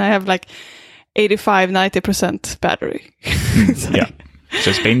day and I have like 85-90% battery. Yeah.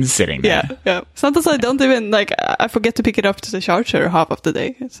 So it's been sitting there. Yeah. Sometimes I don't even, like, I forget to pick it up to the charger half of the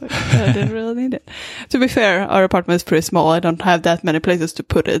day. It's like, I didn't really need it. To be fair, our apartment is pretty small. I don't have that many places to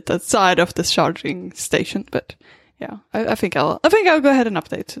put it outside of this charging station, but yeah, I think I'll go ahead and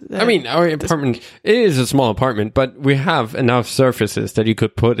update. I mean, our apartment is a small apartment, but we have enough surfaces that you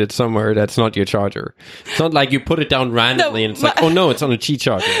could put it somewhere that's not your charger. It's not like you put it down randomly and it's like, oh no, it's on a Qi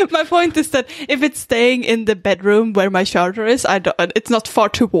charger. My point is that if it's staying in the bedroom where my charger is, it's not far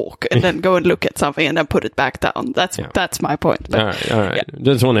to walk and then go and look at something and then put it back down. That's my point. But, all right. Yeah.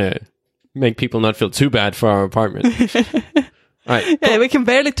 Just want to make people not feel too bad for our apartment. Right. Cool. Yeah, we can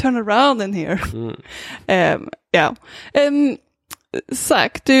barely turn around in here. Yeah.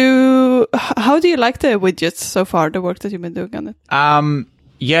 Zach, how do you like the widgets so far, the work that you've been doing on it?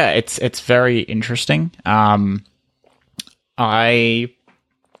 Yeah, it's very interesting. I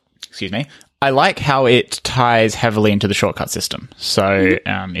like how it ties heavily into the shortcut system. So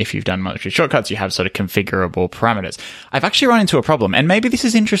if you've done much with shortcuts, you have sort of configurable parameters. I've actually run into a problem, and maybe this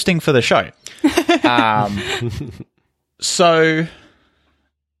is interesting for the show. So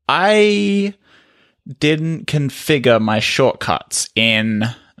I didn't configure my shortcuts in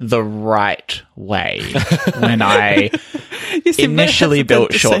the right way when I initially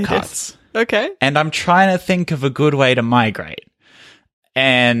built shortcuts. Okay. And I'm trying to think of a good way to migrate.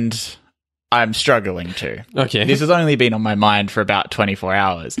 And I'm struggling to. Okay. This has only been on my mind for about 24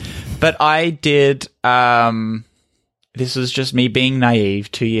 hours. But I did... this was just me being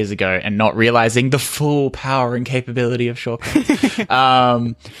naive 2 years ago and not realizing the full power and capability of shortcuts.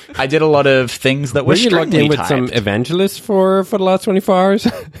 I did a lot of things that were you logged in with typed. some evangelists for the last 24 hours?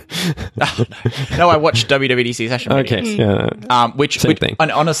 No, I watched WWDC session videos. Okay, yeah. Which thing.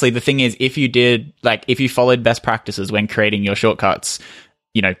 And honestly, the thing is, if you followed best practices when creating your shortcuts,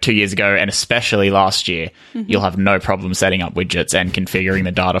 2 years ago, and especially last year, you'll have no problem setting up widgets and configuring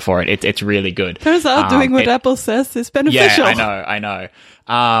the data for it. It's really good. Turns out doing what Apple says is beneficial. Yeah, I know.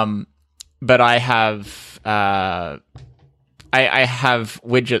 But I have I have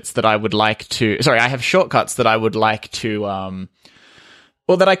widgets that I would like to... Sorry, I have shortcuts that I would like to...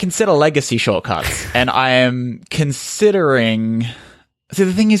 that I consider legacy shortcuts. And I am considering... So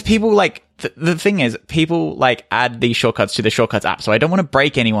the thing is, people people add these shortcuts to the Shortcuts app. So I don't want to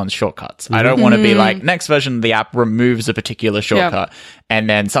break anyone's shortcuts. I don't want to be like, next version of the app removes a particular shortcut, and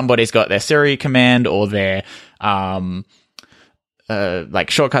then somebody's got their Siri command or their Shortcuts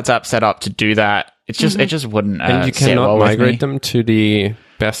app set up to do that. It's just it just wouldn't. And you cannot migrate them to the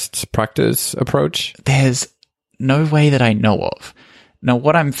best practice approach. There's no way that I know of. Now,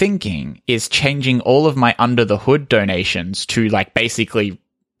 what I'm thinking is changing all of my under the hood donations to basically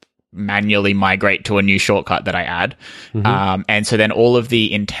manually migrate to a new shortcut that I add. And so then all of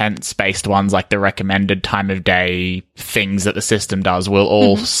the intents-based ones, like the recommended time of day things that the system does, will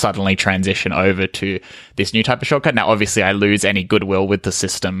all suddenly transition over to this new type of shortcut. Now, obviously, I lose any goodwill with the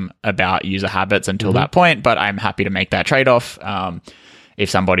system about user habits until that point, but I'm happy to make that trade-off. If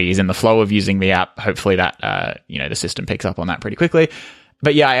somebody is in the flow of using the app, hopefully that, the system picks up on that pretty quickly.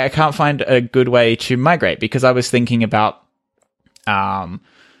 But yeah, I can't find a good way to migrate because I was thinking about, how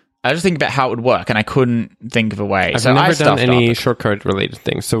it would work and I couldn't think of a way. I've never done any shortcut related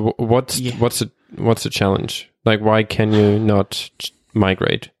things. So what's the challenge? Why can you not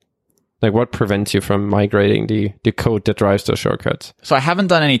migrate? What prevents you from migrating the code that drives those shortcuts? So I haven't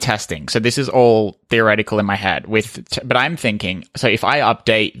done any testing. So this is all theoretical in my head. But I'm thinking, so if I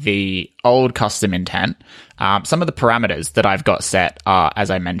update the old custom intent, some of the parameters that I've got set are, as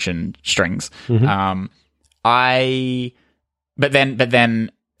I mentioned, strings. But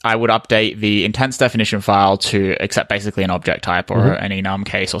then I would update the intents definition file to accept basically an object type or an enum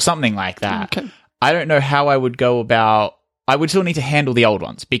case or something like that. Okay. I don't know how I would go about... I would still need to handle the old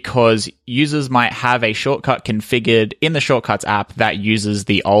ones because users might have a shortcut configured in the Shortcuts app that uses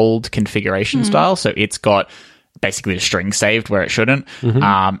the old configuration style. So it's got basically the string saved where it shouldn't.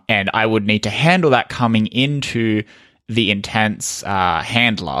 And I would need to handle that coming into the intents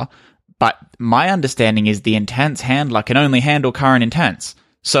handler. But my understanding is the intents handler can only handle current intents.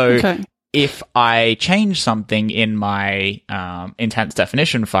 So if I change something in my intents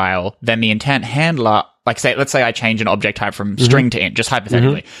definition file, then the intent handler, let's say I change an object type from string to int, just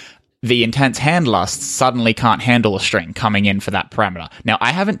hypothetically, the intents handler suddenly can't handle a string coming in for that parameter. Now,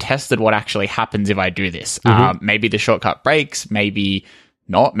 I haven't tested what actually happens if I do this. Maybe the shortcut breaks, maybe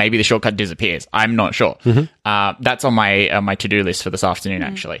not, maybe the shortcut disappears. I'm not sure. That's on my to-do list for this afternoon,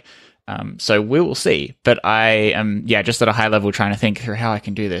 actually. So we will see. But I am, just at a high level trying to think through how I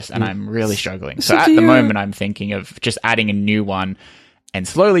can do this, and I'm really struggling. So at the moment, I'm thinking of just adding a new one and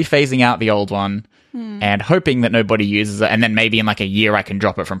slowly phasing out the old one and hoping that nobody uses it. And then maybe in like a year, I can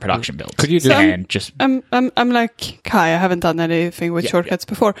drop it from production builds. Could you do that? I'm like Kai. I haven't done anything with shortcuts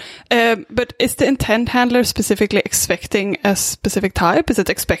before. But is the intent handler specifically expecting a specific type? Is it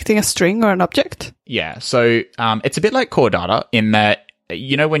expecting a string or an object? Yeah. So it's a bit like core data in that,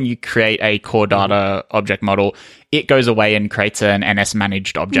 you know, when you create a core data object model, it goes away and creates an NS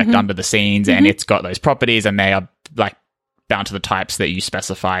managed object under the scenes, and it's got those properties, and they are like bound to the types that you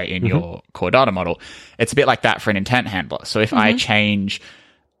specify in your core data model. It's a bit like that for an intent handler. So if I change,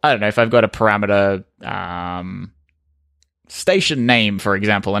 I don't know, if I've got a parameter station name, for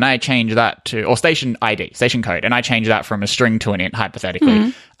example, and I change that to, or station ID, station code, and I change that from a string to an int,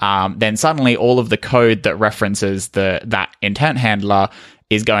 hypothetically, then suddenly all of the code that references that intent handler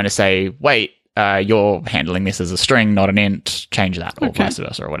is going to say, wait, you're handling this as a string, not an int, change that, or vice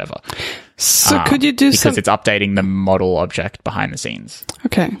versa, or whatever. So could you do because it's updating the model object behind the scenes.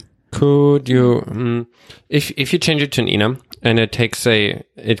 Okay. Could you, if you change it to an enum and the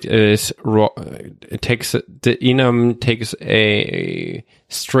enum takes a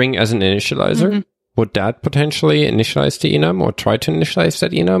string as an initializer, would that potentially initialize the enum or try to initialize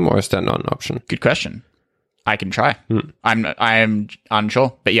that enum, or is that not an option? Good question. I can try. I'm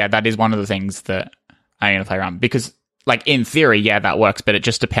unsure, but yeah, that is one of the things that I'm going to play around because, like, in theory, that works, but it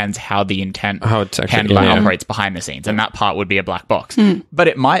just depends how the intent handler operates behind the scenes, and that part would be a black box. But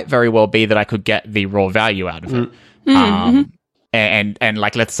it might very well be that I could get the raw value out of it. And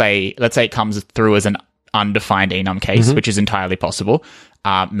like, let's say it comes through as an undefined enum case, which is entirely possible.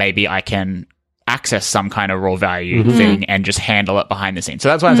 Maybe I can access some kind of raw value thing and just handle it behind the scenes. So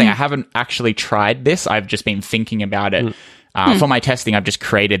that's why I'm saying I haven't actually tried this. I've just been thinking about it. For my testing, I've just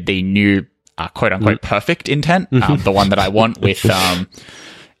created the new quote unquote perfect intent, the one that I want with,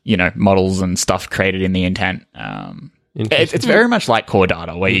 models and stuff created in the intent. It's very much like core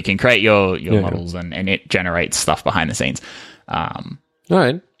data where you can create your models and it generates stuff behind the scenes. All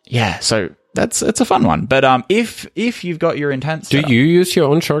right. Yeah. So it's a fun one. But if you've got your intent do you use your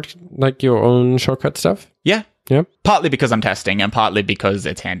own shortcut stuff? Yeah. Yeah. Partly because I'm testing and partly because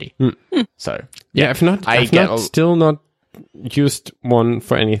it's handy. So I've still not used one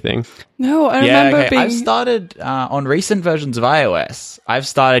for anything. No, I remember I've started on recent versions of iOS. I've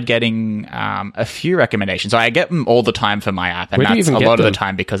started getting a few recommendations. So I get them all the time for my app, and that's a lot of the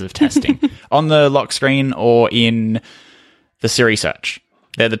time because of testing on the lock screen or in the Siri search.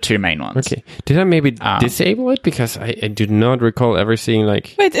 They're the two main ones. Okay. Did I maybe disable it? Because I do not recall ever seeing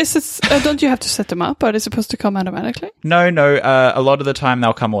like... Wait, is it, don't you have to set them up? Are they supposed to come automatically? No. A lot of the time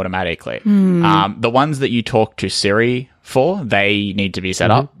they'll come automatically. The ones that you talk to Siri for, they need to be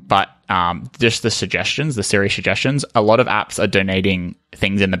set up. But just the suggestions, the Siri suggestions, a lot of apps are donating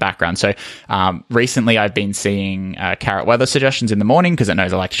things in the background. So recently I've been seeing Carrot weather suggestions in the morning because it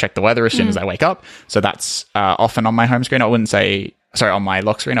knows I like to check the weather as soon as I wake up. So that's often on my home screen. On my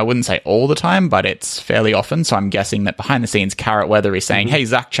lock screen, I wouldn't say all the time, but it's fairly often. So I'm guessing that behind the scenes, Carrot Weather is saying, hey,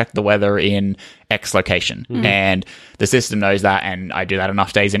 Zach, check the weather in X location. And the system knows that, and I do that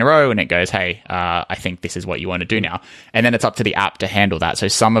enough days in a row, and it goes, hey, I think this is what you want to do now. And then it's up to the app to handle that. So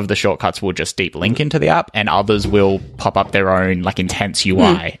some of the shortcuts will just deep link into the app, and others will pop up their own like intense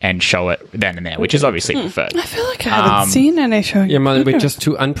UI and show it then and there, which is obviously preferred. I feel like I haven't seen any showing. Yeah, man, we're just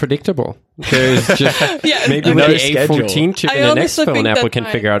too unpredictable. There's just maybe with the A14 chip in the next phone app, we can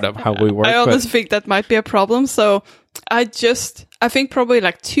figure out how we work. I honestly think that might be a problem. So I think probably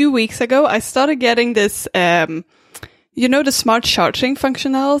like 2 weeks ago, I started getting this, the smart charging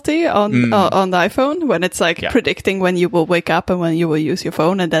functionality on the iPhone when it's like predicting when you will wake up and when you will use your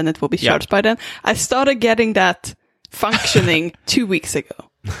phone, and then it will be charged by then. I started getting that functioning 2 weeks ago.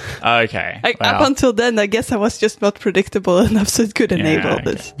 Okay. Up until then, I guess I was just not predictable enough, so it could enable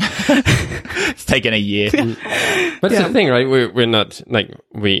this. It's taken a year. But it's the thing, right? We're not like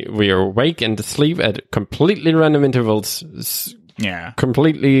we are awake and asleep at completely random intervals.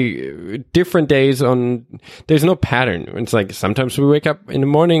 Completely different days there's no pattern. It's like sometimes we wake up in the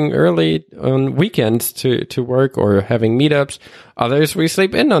morning early on weekends to work or having meetups. Others we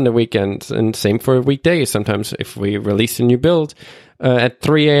sleep in on the weekends, and same for weekdays. Sometimes if we release a new build at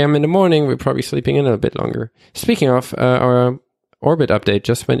 3 a.m. in the morning, we're probably sleeping in a bit longer. Speaking of, our Orbit update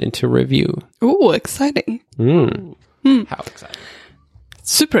just went into review. Ooh, exciting. How exciting.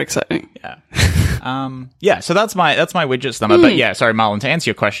 Super exciting. Yeah. So that's my widget summer. But yeah, sorry, Marlon, to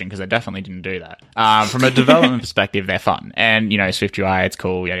answer your question, because I definitely didn't do that. From a development perspective, they're fun. And, SwiftUI, it's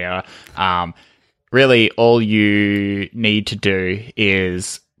cool, yada, yada. Really, all you need to do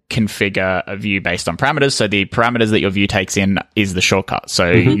is configure a view based on parameters. So the parameters that your view takes in is the shortcut. So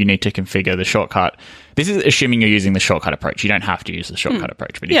you need to configure the shortcut. This is assuming you're using the shortcut approach. You don't have to use the shortcut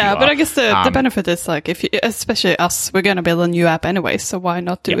approach. But but I guess the benefit is like, if you, especially us, we're going to build a new app anyway. So why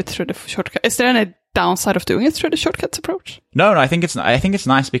not do it through the shortcut? Is there any downside of doing it through the shortcuts approach? No, I think it's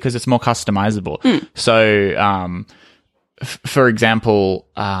nice because it's more customizable. So, for example,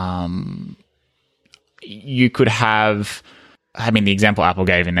 you could have, the example Apple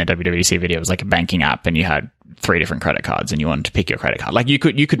gave in their WWDC video was like a banking app, and you had 3 different credit cards and you wanted to pick your credit card. Like you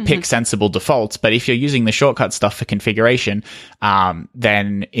could pick sensible defaults, but if you're using the shortcut stuff for configuration,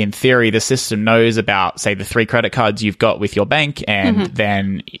 then in theory, the system knows about, say, the 3 credit cards you've got with your bank, and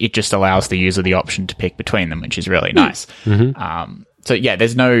then it just allows the user the option to pick between them, which is really nice. So yeah,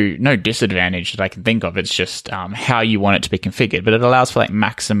 there's no disadvantage that I can think of. It's just how you want it to be configured, but it allows for like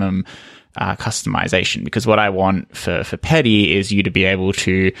maximum customization, because what I want for Petty is you to be able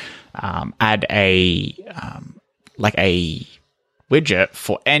to add a widget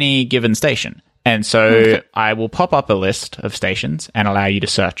for any given station. And so I will pop up a list of stations and allow you to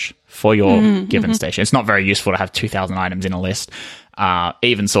search for your given station. It's not very useful to have 2,000 items in a list.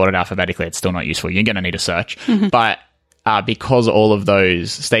 Even sorted alphabetically, it's still not useful. You're going to need a search. But because all of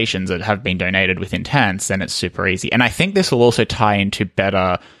those stations that have been donated with intents, then it's super easy. And I think this will also tie into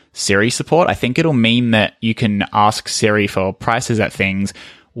better Siri support. I think it'll mean that you can ask Siri for prices at things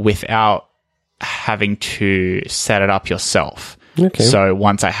without having to set it up yourself. Okay. So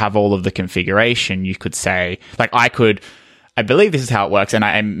once I have all of the configuration, you could say, like, I believe this is how it works, and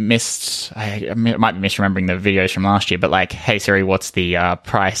I might be misremembering the videos from last year, but like, hey Siri, what's the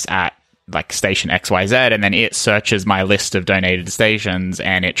price at like station XYZ? And then it searches my list of donated stations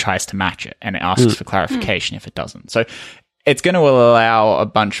and it tries to match it, and it asks for clarification if it doesn't. So it's going to allow a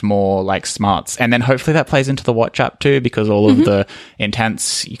bunch more like smarts, and then hopefully that plays into the watch app too, because all of the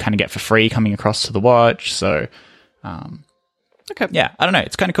intents you kind of get for free coming across to the watch. So, yeah, I don't know.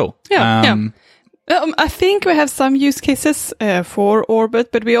 It's kind of cool. Yeah. I think we have some use cases for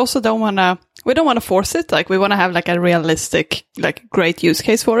Orbit, but we also don't want to force it. Like, we want to have like a realistic, like, great use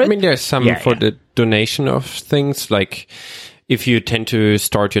case for it. I mean, there's some for the donation of things, like if you tend to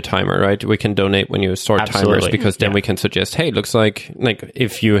start your timer, right? We can donate when you start timers, because then we can suggest, hey, looks like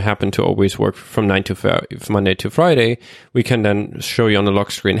if you happen to always work from 9 to 5, Monday to Friday, we can then show you on the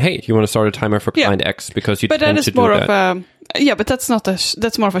lock screen, hey, you want to start a timer for client X, because you tend to do that. But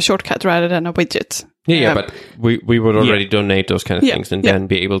that's more of a shortcut rather than a widget. But we would already donate those kind of things, and then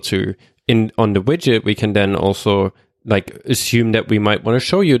be able to, on the widget, we can then also like assume that we might want to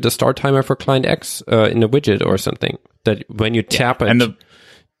show you the start timer for client X in the widget or something. That when you tap it,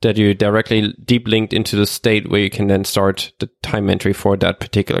 that you directly deep linked into the state where you can then start the time entry for that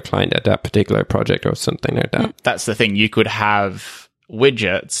particular client at that particular project or something like that. That's the thing. You could have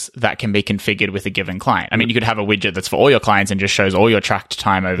widgets that can be configured with a given client. I mean, you could have a widget that's for all your clients and just shows all your tracked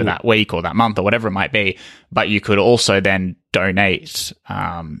time over that week or that month or whatever it might be. But you could also then donate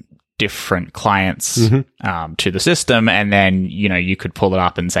different clients to the system, and then you could pull it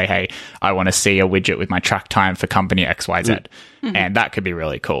up and say, hey, I want to see a widget with my track time for company XYZ, and that could be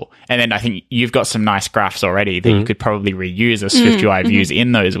really cool. And then I think you've got some nice graphs already that you could probably reuse as SwiftUI views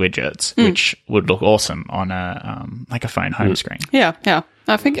in those widgets, which would look awesome on a like a phone home screen.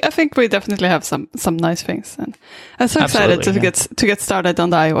 I think we definitely have some nice things, and I'm so excited to get started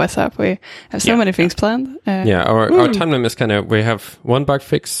on the iOS app. We have so many things planned. Our timeline is kind of, we have one bug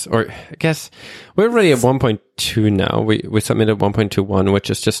fix, or I guess we're already at 1.2 now. We submitted 1.21, which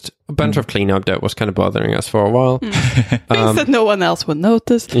is just a bunch of cleanup that was kind of bothering us for a while. Things that no one else would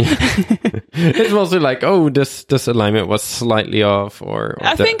notice. It's mostly like, this alignment was slightly off, or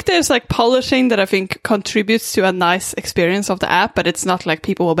I think there's like polishing that I think contributes to a nice experience of the app, but it's not like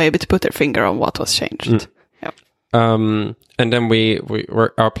people will be able to put their finger on what was changed. And then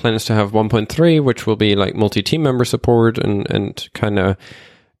our plan is to have 1.3, which will be like multi-team member support and kind of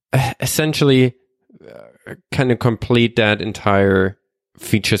essentially kind of complete that entire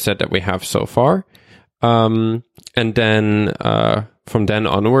feature set that we have so far. And then from then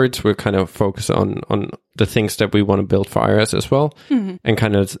onwards, we'll kind of focus on the things that we want to build for iOS as well, and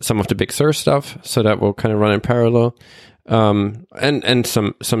kind of some of the Big Sur stuff. So that will kind of run in parallel. And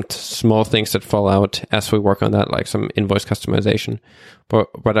some small things that fall out as we work on that, like some invoice customization.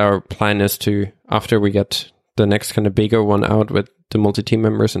 But our plan is to, after we get the next kind of bigger one out with the multi-team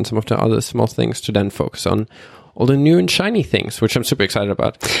members and some of the other small things, to then focus on all the new and shiny things, which I'm super excited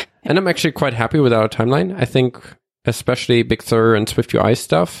about. And I'm actually quite happy with our timeline. I think especially Big Sur and SwiftUI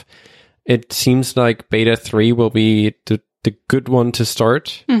stuff, it seems like beta 3 will be the good one to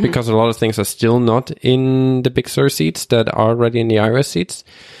start, because a lot of things are still not in the Big Sur seats that are already in the iOS seats.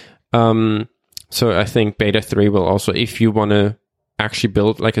 So I think beta 3 will also, if you want to actually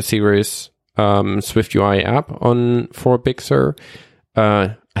build like a serious SwiftUI app for Big Sur,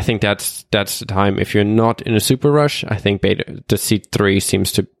 I think that's the time. If you're not in a super rush, I think the seat 3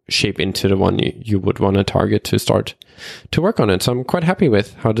 seems to shape into the one you would want to target to start to work on it. So I'm quite happy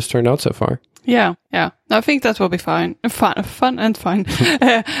with how this turned out so far. Yeah. I think that will be fun and fine.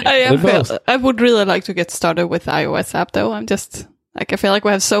 I would really like to get started with the iOS app, though. I'm just like, I feel like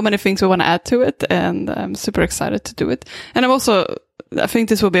we have so many things we want to add to it, and I'm super excited to do it. And I think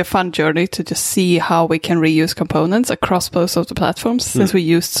this will be a fun journey to just see how we can reuse components across both of the platforms, since we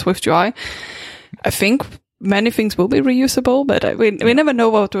used SwiftUI. I think many things will be reusable, but we never know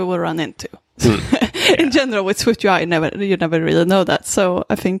what we will run into. In general, with SwiftUI, you never really know that. So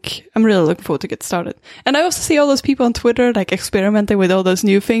I think I'm really looking forward to get started. And I also see all those people on Twitter like experimenting with all those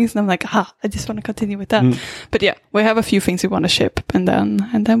new things, and I'm like, I just want to continue with that. But yeah, we have a few things we want to ship, and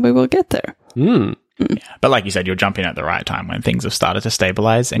then we will get there. Yeah. But like you said, you're jumping at the right time when things have started to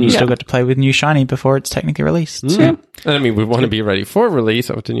stabilize, and you still get to play with new shiny before it's technically released. Yeah. I mean, we want to be ready for release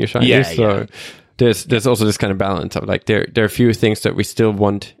of the new shiny. So there's also this kind of balance of like, there are a few things that we still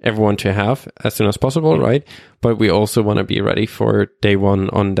want everyone to have as soon as possible, right? But we also want to be ready for day one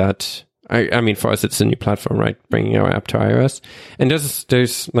on that. I mean, for us, it's a new platform, right? Bringing our app to iOS. And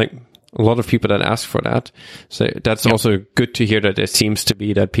there's like a lot of people that ask for that. So that's also good to hear that it seems to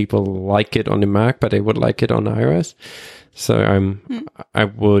be that people like it on the Mac, but they would like it on iOS. So I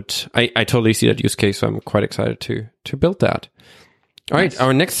totally see that use case. So I'm quite excited to build that. All right.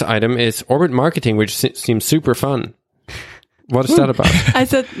 Our next item is Orbit Marketing, which seems super fun. What is that about? I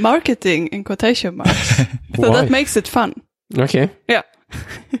said marketing in quotation marks. So that makes it fun. Okay. Yeah.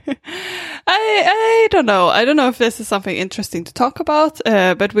 I don't know. I don't know if this is something interesting to talk about,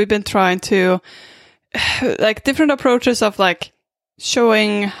 but we've been trying to like different approaches of like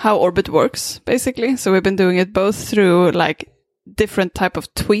showing how Orbit works, basically. So we've been doing it both through like different type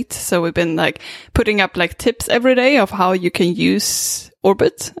of tweets. So we've been like putting up like tips every day of how you can use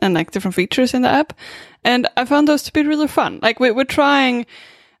Orbit and like different features in the app. And I found those to be really fun. Like we're trying,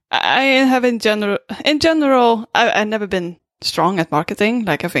 I have in general, I've never been strong at marketing.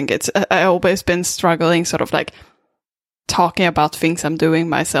 Like I think I always been struggling sort of like talking about things I'm doing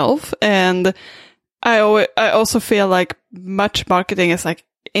myself. And I also feel like much marketing is like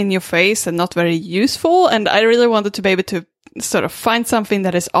in your face and not very useful. And I really wanted to be able to sort of find something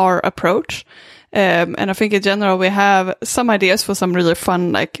that is our approach. And I think in general, we have some ideas for some really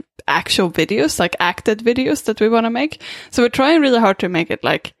fun, like actual videos, like acted videos that we want to make. So we're trying really hard to make it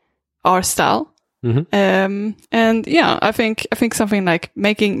like our style. And yeah, I think something like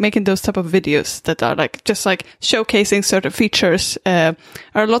making those type of videos that are like just like showcasing certain features, are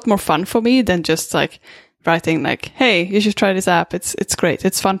a lot more fun for me than just like writing like, hey, you should try this app. It's great.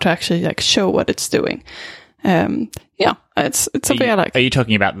 It's fun to actually like show what it's doing. Yeah, it's something I like. Are you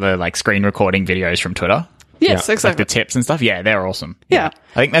talking about the like screen recording videos from Twitter? Yes, exactly. Like the tips and stuff. Yeah, they're awesome. Yeah.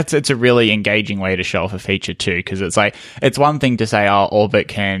 I think it's a really engaging way to show off a feature too, because it's like, it's one thing to say, Orbit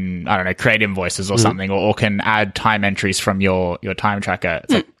can, I don't know, create invoices or something, or can add time entries from your time tracker.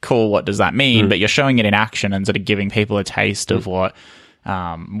 It's like, cool, what does that mean? But you're showing it in action and sort of giving people a taste of what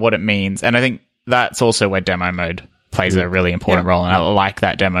it means. And I think that's also where demo mode plays a really important role. And I like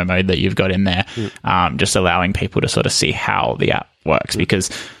that demo mode that you've got in there, just allowing people to sort of see how the app works.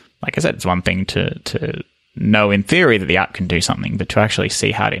 Because, like I said, it's one thing to know in theory that the app can do something, but to actually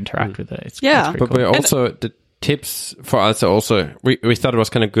see how to interact with it, it's pretty cool. But we're also, the tips for us are also, we thought it was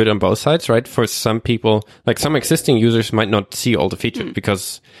kind of good on both sides, right? For some people, like some existing users might not see all the features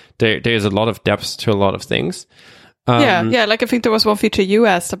because there's a lot of depth to a lot of things. Yeah. Like I think there was one feature you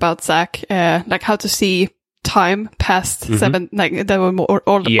asked about, Zach, like how to see time past 7, like they were more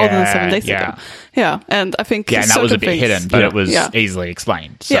older than 7 days ago. Yeah, and I think and that was a bit hidden, but it was easily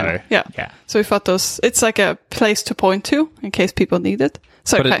explained. So yeah. So we thought it's like a place to point to in case people need it.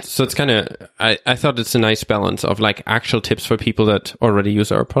 So it's kind of, I thought it's a nice balance of like actual tips for people that already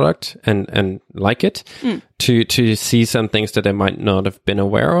use our product and like it to see some things that they might not have been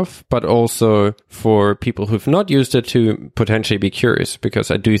aware of, but also for people who've not used it to potentially be curious,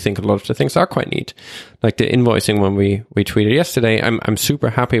 because I do think a lot of the things are quite neat. Like the invoicing one we tweeted yesterday, I'm super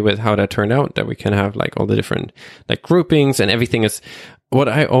happy with how that turned out, that we can have like all the different like groupings and everything. Is what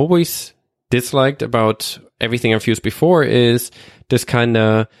I always disliked about everything I've used before is this kind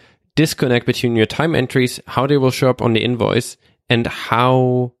of disconnect between your time entries, how they will show up on the invoice, and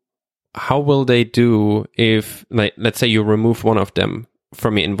how will they do if, like, let's say you remove one of them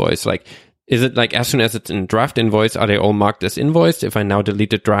from your invoice. Like, is it like as soon as it's in draft invoice, are they all marked as invoiced? If I now delete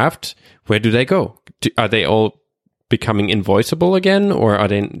the draft, where do they go? Are they all becoming invoiceable again, or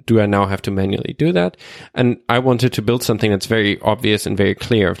do I now have to manually do that? And I wanted to build something that's very obvious and very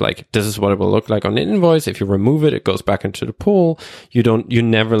clear of like, this is what it will look like on the invoice. If you remove it, it goes back into the pool. You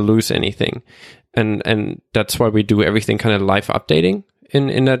never lose anything. And that's why we do everything kind of live updating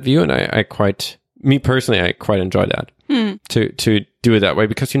in that view. And I quite enjoy that to do it that way,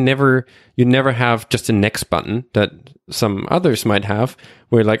 because you never have just a next button that some others might have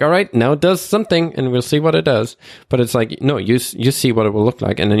where you're like, all right, now it does something and we'll see what it does. But it's like, no, you see what it will look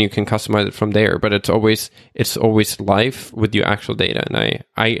like and then you can customize it from there. But it's always live with your actual data. And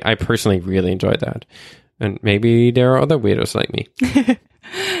I personally really enjoy that. And maybe there are other weirdos like me.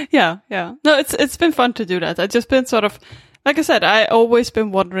 Yeah. No, it's been fun to do that. I've just been sort of, like I said, I always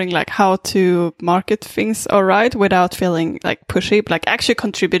been wondering like how to market things all right without feeling like pushy, like actually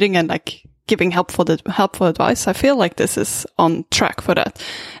contributing and like giving helpful advice. I feel like this is on track for that.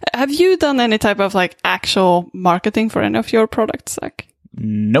 Have you done any type of like actual marketing for any of your products, Zach?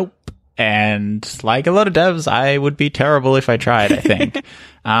 Nope. And like a lot of devs, I would be terrible if I tried, I think.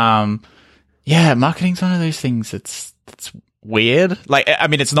 Marketing's one of those things that's weird. Like, I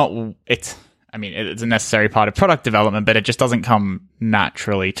mean, it's a necessary part of product development, but it just doesn't come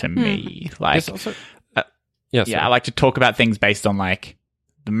naturally to me. Like, also, I like to talk about things based on like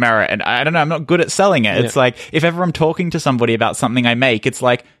the merit, and I don't know, I'm not good at selling it. It's like, if ever I'm talking to somebody about something I make, it's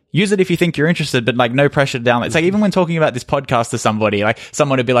like, use it if you think you're interested, but like no pressure to download. It's like, even when talking about this podcast to somebody, like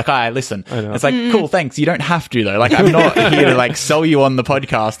someone would be like, "Hi, listen." It's like, cool, thanks. You don't have to though. Like, I'm not here to like sell you on the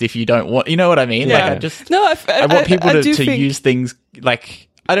podcast if you don't want. You know what I mean? Yeah. Like, I want people to use things like,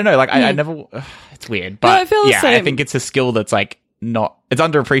 I don't know. Like, I never. It's weird, but I feel the same. I think it's a skill that's like it's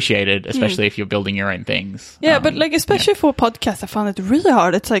underappreciated, especially if you're building your own things. Yeah, but like especially for podcasts, I found it really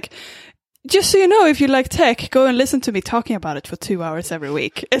hard. It's like, just so you know, if you like tech, go and listen to me talking about it for 2 hours every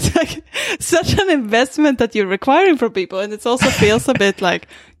week. It's like such an investment that you're requiring from people, and it also feels a bit like,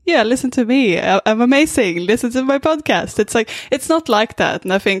 yeah, listen to me. I'm amazing. Listen to my podcast. It's like, it's not like that,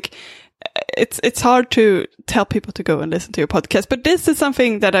 and I think it's hard to tell people to go and listen to your podcast. But this is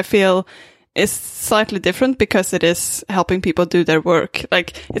something that I feel is slightly different because it is helping people do their work.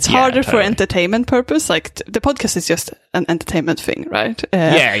 Like, it's harder for entertainment purpose. Like, the podcast is just an entertainment thing, right?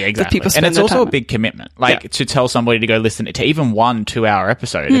 Exactly. And it's also a big commitment. Like, to tell somebody to go listen to even 1 2-hour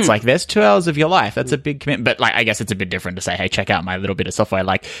episode, it's like, there's 2 hours of your life. That's a big commitment. But like, I guess it's a bit different to say, hey, check out my little bit of software.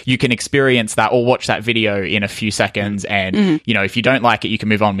 Like, you can experience that or watch that video in a few seconds, and you know, if you don't like it, you can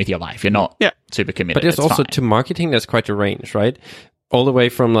move on with your life. You're not super committed. But there's also to marketing, there's quite a range, right? All the way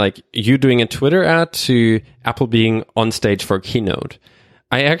from like you doing a Twitter ad to Apple being on stage for a keynote.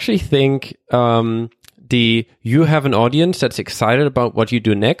 I actually think you have an audience that's excited about what you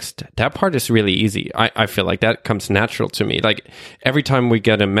do next. That part is really easy. I feel like that comes natural to me. Like, every time we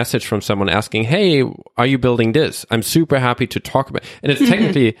get a message from someone asking, hey, are you building this? I'm super happy to talk about it. And it's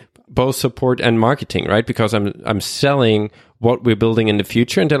technically both support and marketing, right? Because I'm selling what we're building in the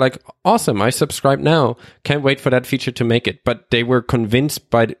future, and they're like, awesome, I subscribe now. Can't wait for that feature to make it. But they were convinced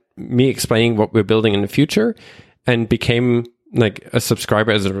by me explaining what we're building in the future and became like a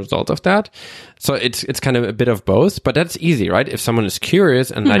subscriber as a result of that. So it's kind of a bit of both, but that's easy, right? If someone is curious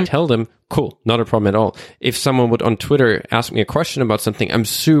and I tell them, cool, not a problem at all. If someone would on Twitter ask me a question about something, I'm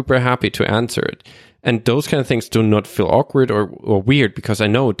super happy to answer it. And those kind of things do not feel awkward or weird, because I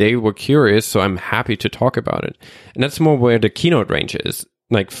know they were curious, so I'm happy to talk about it. And that's more where the Keynote range is,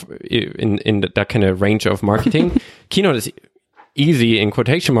 like in that kind of range of marketing. Keynote is easy in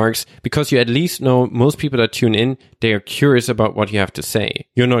quotation marks because you at least know most people that tune in, they are curious about what you have to say.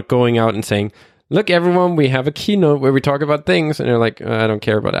 You're not going out and saying, look, everyone, we have a keynote where we talk about things, and you're like, I don't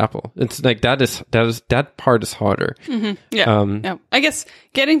care about Apple. It's like that part is harder. Mm-hmm. Yeah. I guess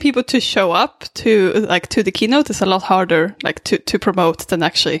getting people to show up to the keynote is a lot harder, like to promote than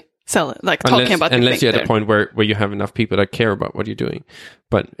actually sell it, like talking about. Unless you're at a point where you have enough people that care about what you're doing.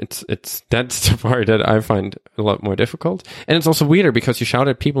 But that's the part that I find a lot more difficult. And it's also weirder because you shout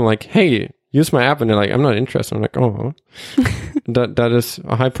at people like, hey, use my app, and they're like, I'm not interested. I'm like, oh, that is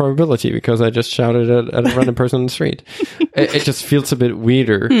a high probability because I just shouted at a random person on the street. It just feels a bit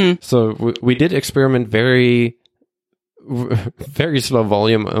weirder. So we did experiment very, very slow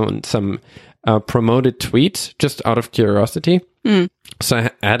volume on some promoted tweets just out of curiosity. So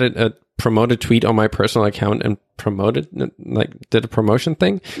I added a promoted tweet on my personal account and did a promotion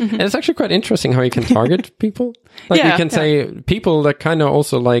thing. And it's actually quite interesting how you can target people. Like you can say people that kind of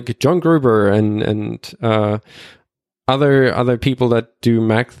also like John Gruber and other people that do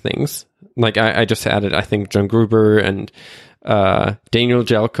Mac things. Like I just added, I think, John Gruber and Daniel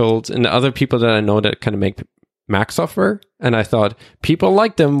Jelkold and other people that I know that kind of make Mac software. And I thought people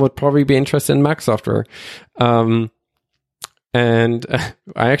like them would probably be interested in Mac software. And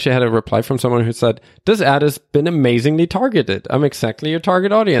I actually had a reply from someone who said, this ad has been amazingly targeted. I'm exactly your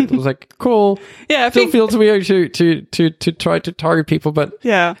target audience. I was like, cool. Yeah, Still feels weird to try to target people, but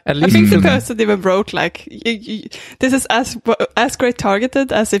at least I think the person even wrote like, this is as great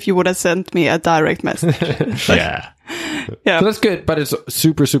targeted as if you would have sent me a direct message. Yeah. So that's good, but it's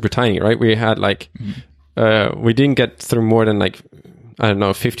super, super tiny, right? We had like, we didn't get through more than like, I don't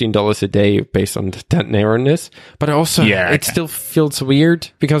know, $15 a day based on that narrowness. But also, it still feels weird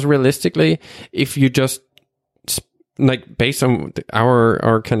because realistically, if you just like based on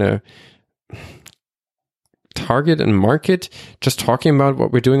our kind of target and market, just talking about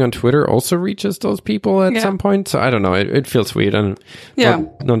what we're doing on Twitter also reaches those people at some point. So I don't know, it feels weird. I'm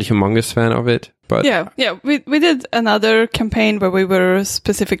not a humongous fan of it. But we did another campaign where we were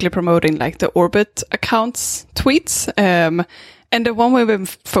specifically promoting like the Orbit accounts tweets. And the one we've been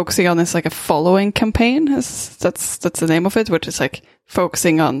focusing on is like a following campaign. That's the name of it, which is like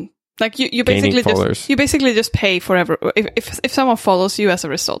focusing on like you basically just pay forever. If someone follows you as a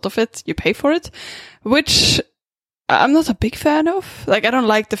result of it, you pay for it, which I'm not a big fan of. Like I don't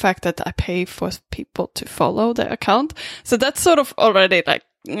like the fact that I pay for people to follow the account. So that's sort of already like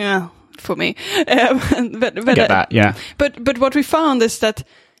for me. But get that, yeah. But what we found is that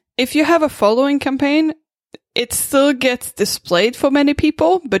if you have a following campaign, it still gets displayed for many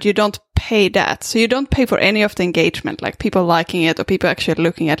people, but you don't pay that. So you don't pay for any of the engagement, like people liking it or people actually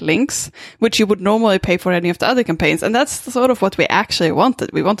looking at links, which you would normally pay for any of the other campaigns. And that's sort of what we actually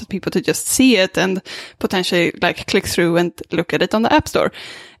wanted. We wanted people to just see it and potentially like click through and look at it on the App Store.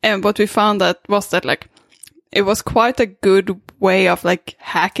 And what we found was that like, it was quite a good way of like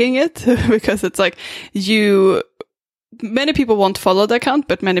hacking it because it's like many people won't follow the account,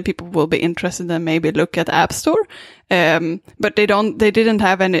 but many people will be interested and maybe look at App Store. But they didn't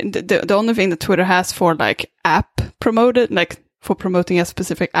have any, the only thing that Twitter has for like app promoted, like for promoting a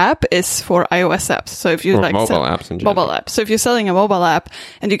specific app is for iOS apps. So if you like mobile apps in general. Mobile apps. So if you're selling a mobile app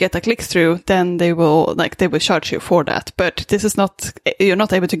and you get a click through, then they will charge you for that. But this is not, you're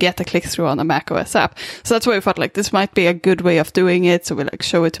not able to get a click through on a Mac OS app. So that's why we thought like this might be a good way of doing it. So we like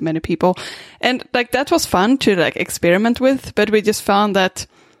show it to many people. And like that was fun to like experiment with, but we just found that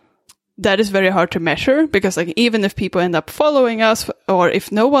is very hard to measure because like even if people end up following us or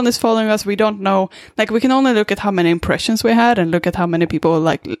if no one is following us, we don't know, like we can only look at how many impressions we had and look at how many people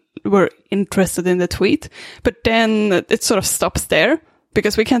like were interested in the tweet. But then it sort of stops there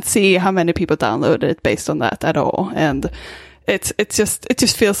because we can't see how many people downloaded it based on that at all. And it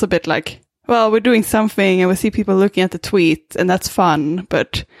just feels a bit like, well, we're doing something and we see people looking at the tweet and that's fun.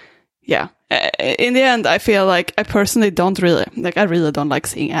 But yeah. In the end, I feel like I personally I really don't like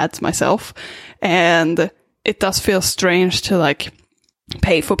seeing ads myself. And it does feel strange to like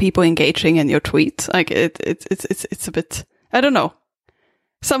pay for people engaging in your tweet. Like it's a bit, I don't know.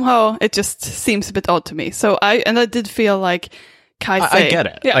 Somehow it just seems a bit odd to me. So I did feel like Kai I get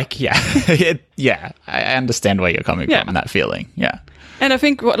it. Yeah. Like, I understand where you're coming from and that feeling. Yeah. And I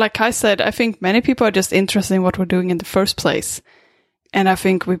think like Kai said, I think many people are just interested in what we're doing in the first place. And I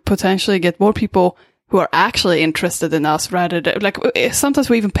think we potentially get more people who are actually interested in us rather than, like, sometimes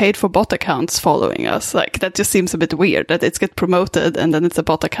we even paid for bot accounts following us. Like, that just seems a bit weird that it's get promoted and then it's a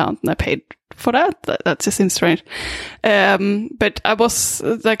bot account and I paid for that. That just seems strange. But I was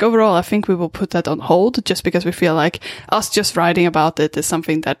like, overall, I think we will put that on hold just because we feel like us just writing about it is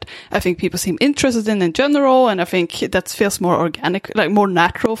something that I think people seem interested in general. And I think that feels more organic, like more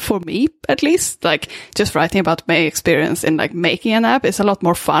natural for me, at least. Like just writing about my experience in like making an app is a lot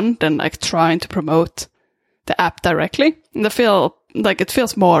more fun than like trying to promote the app directly. And I feel like it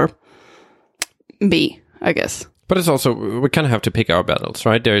feels more me, I guess. But it's also, we kind of have to pick our battles,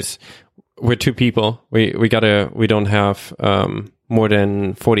 right? We're two people. We don't have more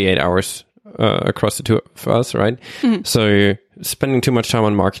than 48 hours across the two of us, right? Mm-hmm. So spending too much time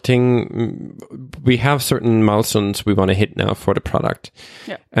on marketing, we have certain milestones we want to hit now for the product.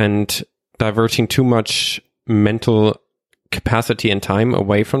 Yeah. And diverting too much mental capacity and time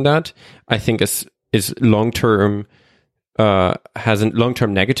away from that, I think is long-term, has a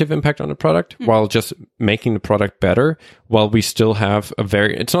long-term negative impact on the product, while just making the product better, while we still have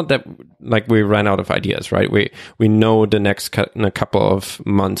it's not that like we ran out of ideas, right? We know the next in a couple of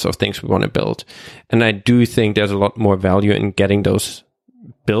months of things we want to build. And I do think there's a lot more value in getting those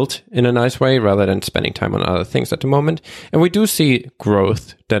built in a nice way rather than spending time on other things at the moment. And we do see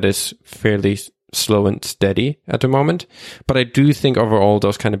growth that is fairly slow and steady at the moment, but I do think overall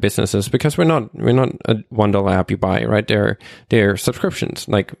those kind of businesses, because we're not a $1 app you buy, right? They're subscriptions.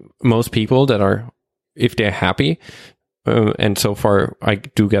 Like most people that are, if they're happy, and so far I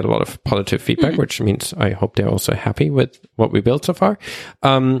do get a lot of positive feedback, which means I hope they're also happy with what we built so far.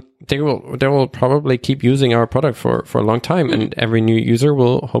 They will probably keep using our product for a long time, and every new user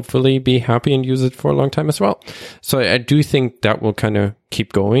will hopefully be happy and use it for a long time as well. So I do think that will kind of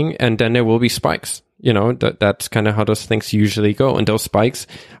keep going, and then there will be spikes. You know, that's kind of how those things usually go. And those spikes,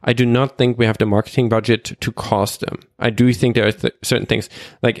 I do not think we have the marketing budget to cause them. I do think there are certain things,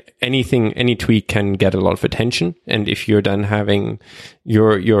 like any tweet can get a lot of attention. And if you're then having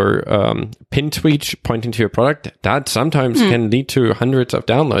your pin tweet pointing to your product, that sometimes can lead to hundreds of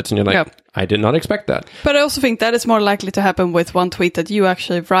downloads. And you're like, yep. I did not expect that. But I also think that is more likely to happen with one tweet that you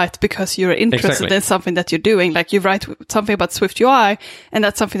actually write because you're interested in something that you're doing. Like you write something about Swift UI, and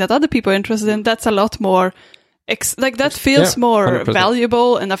that's something that other people are interested in. That's a lot more, that feels more 100%.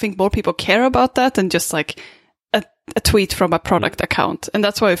 Valuable. And I think more people care about that than just like a tweet from a product account. And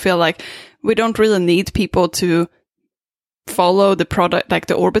that's why I feel like we don't really need people to follow the product, like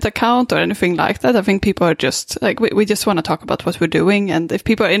the Orbit account or anything like that. I think people are just like, we just want to talk about what we're doing. And if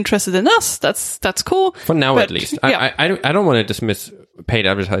people are interested in us, that's cool. For now, at least. Yeah. I don't want to dismiss paid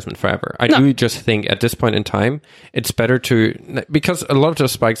advertisement forever. I do just think at this point in time, it's better because a lot of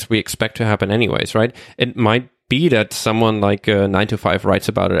those spikes we expect to happen anyways, right? It might be that someone like 9to5 writes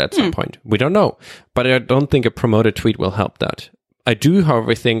about it at some point. We don't know. But I don't think a promoted tweet will help that. I do,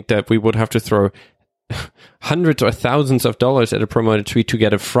 however, think that we would have to throw hundreds or thousands of dollars at a promoted tweet to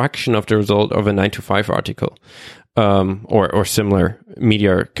get a fraction of the result of a 9to5 article, or similar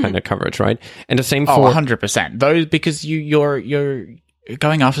media kind of coverage, right? And the same for 100%. Those, because you're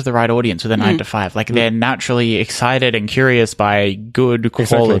going after the right audience with a 9to5. Like they're naturally excited and curious by good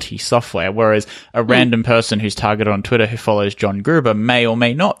quality software, whereas a random person who's targeted on Twitter who follows John Gruber may or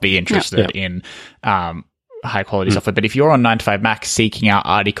may not be interested in high quality software. But if you're on 9to5 Mac seeking out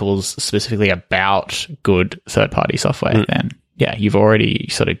articles specifically about good third party software, then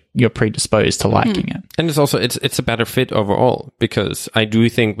you're predisposed to liking it. And it's also, it's a better fit overall, because I do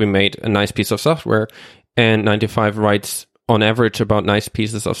think we made a nice piece of software, and 9to5 writes on average about nice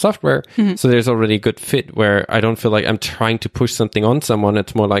pieces of software. So there's already a good fit where I don't feel like I'm trying to push something on someone.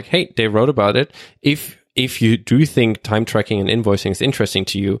 It's more like, hey, they wrote about it. If you do think time tracking and invoicing is interesting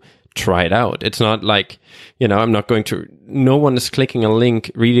to you, try it out. It's not like, no one is clicking a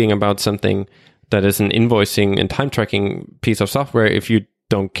link reading about something that is an invoicing and time tracking piece of software if you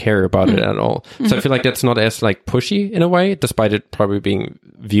don't care about it at all. So I feel like that's not as like pushy in a way, despite it probably being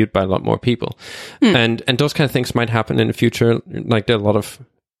viewed by a lot more people. And those kind of things might happen in the future. Like there are a lot of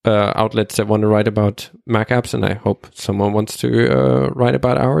outlets that want to write about Mac apps, and I hope someone wants to write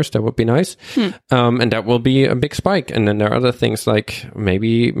about ours. That would be nice. And that will be a big spike. And then there are other things like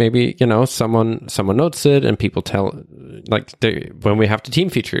maybe someone notes it and people tell, like when we have the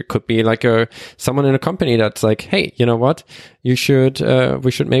team feature, it could be like someone in a company that's like, hey, you know what, we should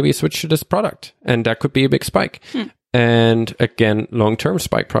maybe switch to this product, and that could be a big spike. And again, long-term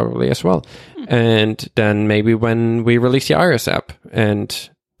spike probably as well. And then maybe when we release the iOS app, and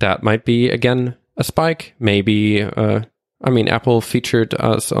that might be, again, a spike. Maybe, Apple featured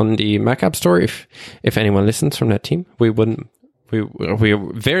us on the Mac App Store. If anyone listens from that team, we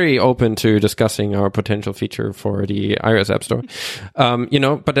are very open to discussing our potential feature for the iOS App Store.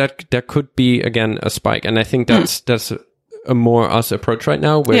 But that could be, again, a spike. And I think that's a more us approach right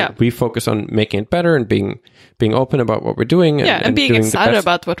now, where we focus on making it better and being open about what we're doing. And being excited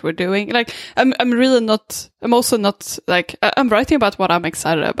about what we're doing. Like, I'm also not like, I'm writing about what I'm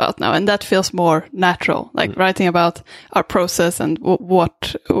excited about now, and that feels more natural. Like writing about our process and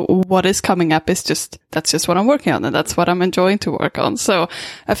what is coming up is that's just what I'm working on, and that's what I'm enjoying to work on. So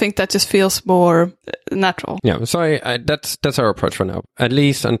I think that just feels more natural. Yeah. So that's our approach for now, at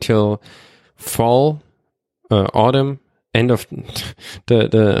least until fall, autumn. End of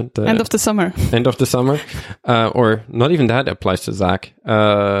the end of the summer. End of the summer, or not even that applies to Zach.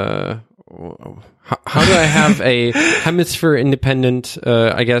 How do I have a hemisphere independent?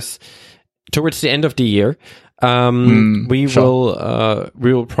 I guess towards the end of the year, we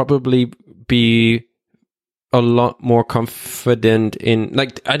will probably be a lot more confident in,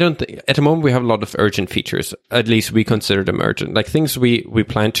 like, I don't think at the moment we have a lot of urgent features. At least we consider them urgent, like things we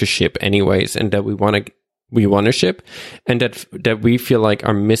plan to ship anyways, and that we want to ship, and that we feel like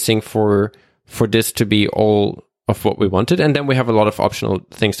are missing for this to be all of what we wanted. And then we have a lot of optional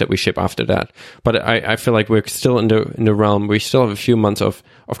things that we ship after that. But I feel like we're still in the realm. We still have a few months of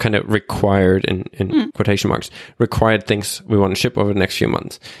kind of required in quotation marks, required things we want to ship over the next few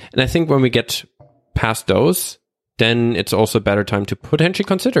months. And I think when we get past those, then it's also a better time to potentially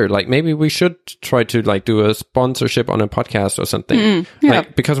consider, like, maybe we should try to like do a sponsorship on a podcast or something.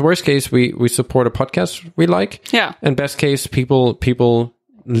 Like, because worst case, we support a podcast we like. Yeah. And best case, people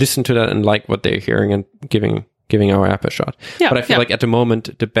listen to that and like what they're hearing and giving our app a shot. Yeah. But I feel like at the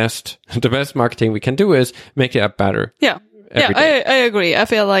moment, the best marketing we can do is make the app better. Yeah. I agree. I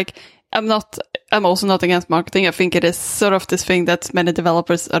feel like I'm also not against marketing. I think it is sort of this thing that many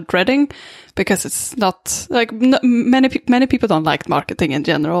developers are dreading, because it's not like many people don't like marketing in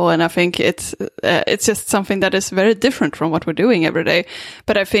general. And I think it's just something that is very different from what we're doing every day.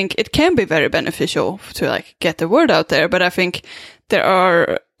 But I think it can be very beneficial to like get the word out there. But I think there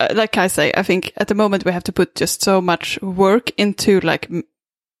are, like I say, I think at the moment we have to put just so much work into like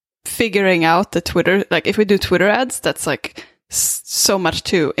figuring out the Twitter. Like if we do Twitter ads, that's like so much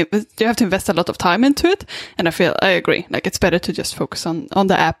too. You have to invest a lot of time into it, and I agree. Like, it's better to just focus on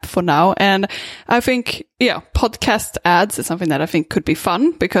the app for now. And I think, podcast ads is something that I think could be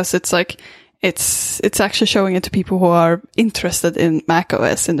fun, because it's like it's actually showing it to people who are interested in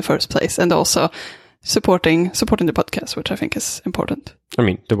macOS in the first place, and also supporting the podcast, which I think is important. I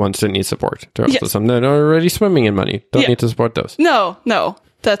mean, the ones that need support. There are also some that are already swimming in money. Don't need to support those. No,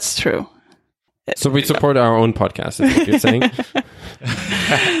 that's true. So we support our own podcast, is what you're saying?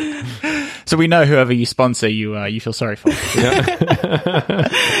 So we know whoever you sponsor, you feel sorry for. Yeah.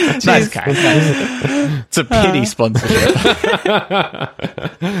 Nice guy. It's a pity sponsorship.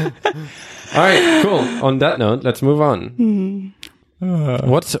 All right, cool. On that note, let's move on.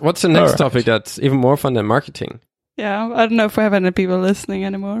 What's the next topic that's even more fun than marketing? Yeah, I don't know if we have any people listening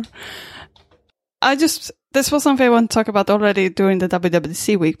anymore. This was something I wanted to talk about already during the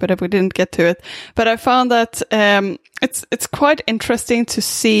WWDC week, but we didn't get to it. But I found that it's quite interesting to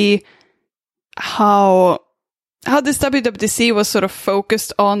see how this WWDC was sort of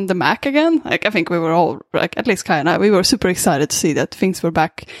focused on the Mac again. Like, I think we were all, like, at least Kai and I, we were super excited to see that things were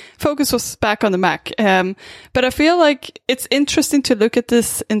back. Focus was back on the Mac. But I feel like it's interesting to look at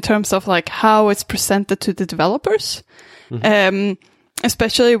this in terms of like how it's presented to the developers.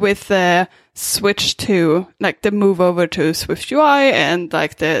 Especially with the switch to, like, the move over to SwiftUI and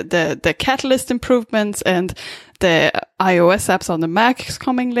like the Catalyst improvements and the iOS apps on the Mac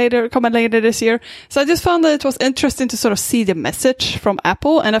coming later this year. So I just found that it was interesting to sort of see the message from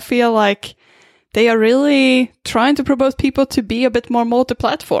Apple, and I feel like they are really trying to propose people to be a bit more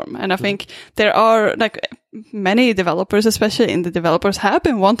multi-platform. And I think there are, like, many developers, especially indie developers, have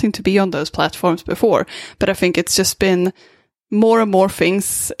been wanting to be on those platforms before, but I think it's just been more and more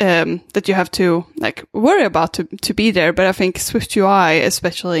things that you have to like worry about to be there. But I think SwiftUI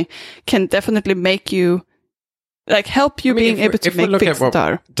especially can definitely make you, like, help you being able to make things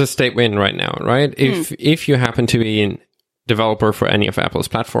better. The state we're in right now, right? If you happen to be a developer for any of Apple's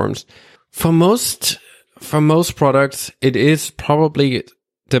platforms, for most products, it is probably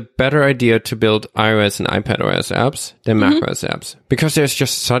the better idea to build iOS and iPadOS apps than macOS apps, because there's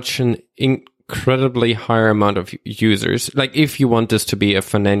just such an incredibly higher amount of users. Like, if you want this to be a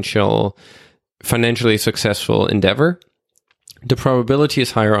financially successful endeavor, the probability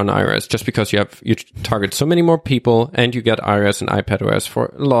is higher on iOS, just because you target so many more people, and you get iOS and iPadOS for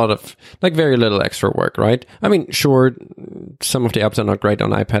a lot of, like, very little extra work, right? I mean, sure, some of the apps are not great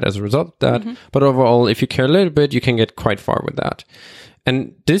on iPad as a result of that, but overall, if you care a little bit, you can get quite far with that.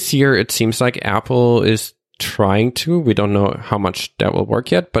 And this year, it seems like Apple is trying to, we don't know how much that will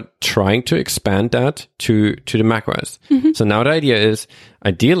work yet, but trying to expand that to the macOS. So now the idea is,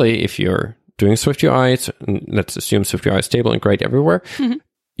 ideally, if you're doing SwiftUI, and let's assume SwiftUI is stable and great everywhere,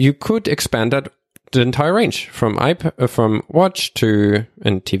 you could expand that the entire range from from Watch to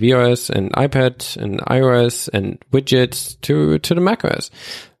and tvOS and iPad and iOS and widgets to the macOS.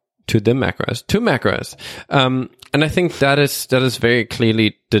 To macOS. And I think that is very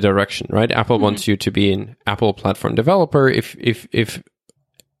clearly the direction, right? Apple wants you to be an Apple platform developer if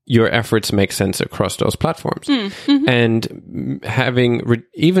your efforts make sense across those platforms. And having,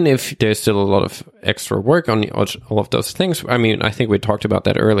 even if there's still a lot of extra work on all of those things, I mean, I think we talked about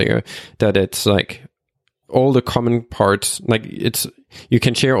that earlier, that it's like all the common parts, like you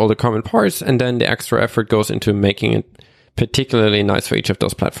can share all the common parts, and then the extra effort goes into making it particularly nice for each of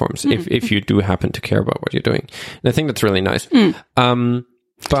those platforms, if you do happen to care about what you're doing. And I think that's really nice.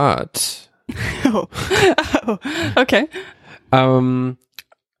 But okay.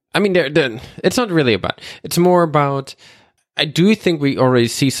 I mean, it's not really about. It's more about. I do think we already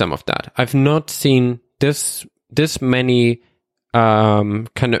see some of that. I've not seen this many kind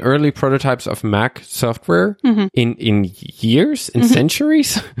of early prototypes of Mac software in years, in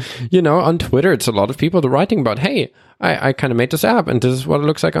centuries. You know, on Twitter, it's a lot of people writing about, hey, I kind of made this app, and this is what it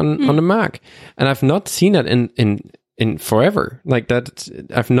looks like on the Mac. And I've not seen that in forever. Like that,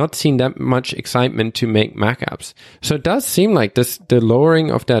 I've not seen that much excitement to make Mac apps. So it does seem like the lowering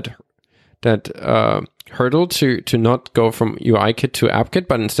of that hurdle to not go from UIKit to AppKit,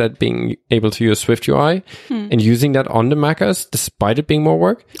 but instead being able to use SwiftUI and using that on the macOS, despite it being more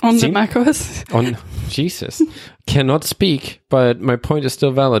work. The macOS? Jesus. Cannot speak, but my point is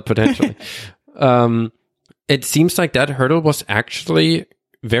still valid, potentially. It seems like that hurdle was actually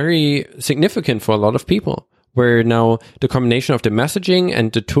very significant for a lot of people, where now the combination of the messaging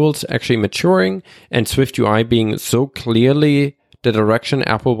and the tools actually maturing and SwiftUI being so clearly the direction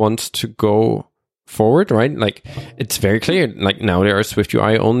Apple wants to go forward, right? Like, it's very clear, like now there are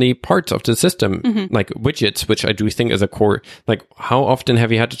SwiftUI only parts of the system, like widgets, which I do think is a core. Like, how often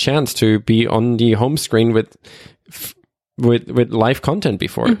have you had the chance to be on the home screen with live content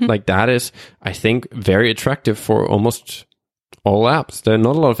before? Like, that is, I think, very attractive for almost all apps. There are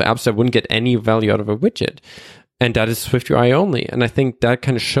not a lot of apps that wouldn't get any value out of a widget, and that is SwiftUI only. And I think that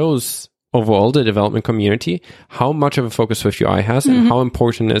kind of shows overall the development community how much of a focus SwiftUI has and how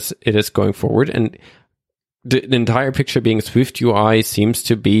important it is going forward. And the entire picture being SwiftUI seems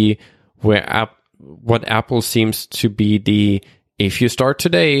to be what Apple seems to be if you start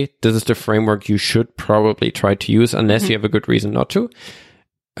today, this is the framework you should probably try to use, unless you have a good reason not to.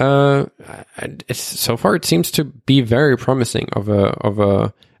 So far, it seems to be very promising of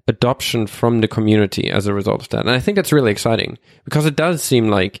a adoption from the community as a result of that. And I think that's really exciting, because it does seem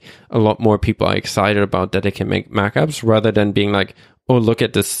like a lot more people are excited about that they can make Mac apps, rather than being like, oh, look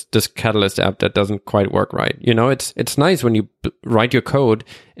at this Catalyst app that doesn't quite work right. You know, it's nice when you write your code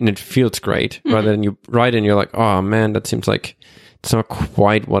and it feels great, rather than you write and you're like, oh man, that seems like it's not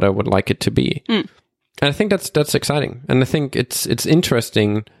quite what I would like it to be. And I think that's exciting. And I think it's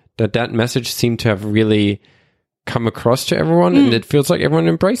interesting that message seemed to have really come across to everyone, and it feels like everyone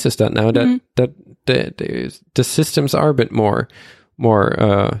embraces that now, that the systems are a bit more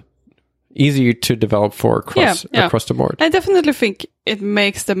easier to develop for across the board. I definitely think it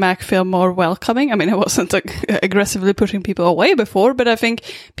makes the Mac feel more welcoming. I mean, I wasn't aggressively pushing people away before, but I think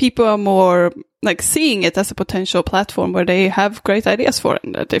people are more like seeing it as a potential platform where they have great ideas for it,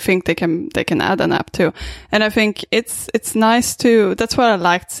 and that they think they can add an app to. And I think it's nice to, that's what I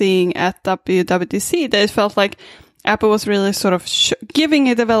liked seeing at WWDC, that it felt like Apple was really sort of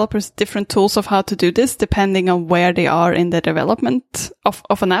giving developers different tools of how to do this, depending on where they are in the development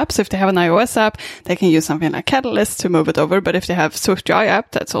of an app. So if they have an iOS app, they can use something like Catalyst to move it over. But if they have SwiftUI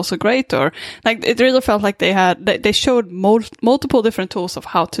app, that's also great. Or like, it really felt like they showed multiple different tools of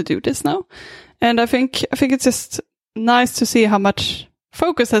how to do this now. And I think it's just nice to see how much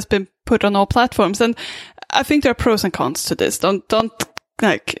focus has been put on all platforms. And I think there are pros and cons to this. Don't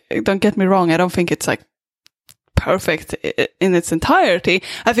get me wrong. I don't think it's like perfect in its entirety.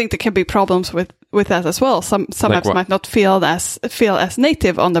 I think there can be problems with that as well. Some like apps what? Might not feel as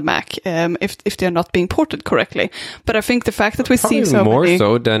native on the Mac if they're not being ported correctly. But I think the fact that we see so more many...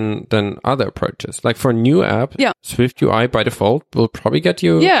 so than other approaches. Like for a new app, SwiftUI by default will probably get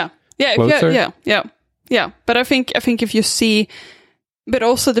you closer. Yeah. But I think if you see, but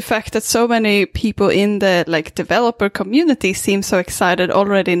also the fact that so many people in the like developer community seem so excited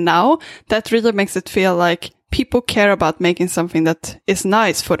already now, that really makes it feel like people care about making something that is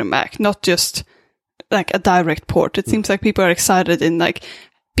nice for the Mac, not just like a direct port. It seems like people are excited in like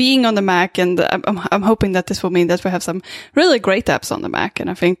being on the Mac, and I'm hoping that this will mean that we have some really great apps on the Mac. And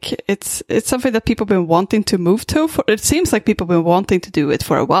I think it's something that people have been wanting to move to. It seems like people have been wanting to do it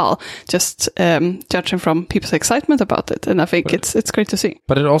for a while, just judging from people's excitement about it. And I think it's great to see.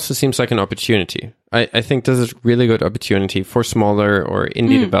 But it also seems like an opportunity. I think this is a really good opportunity for smaller or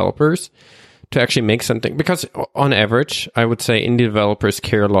indie developers to actually make something. Because on average, I would say indie developers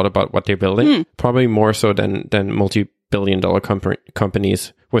care a lot about what they're building, probably more so than multi-billion-dollar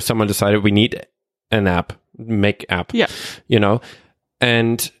companies where someone decided we need an app, make app, you know.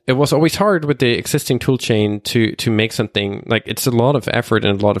 And it was always hard with the existing tool chain to make something. Like, it's a lot of effort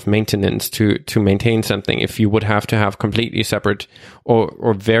and a lot of maintenance to maintain something if you would have to have completely separate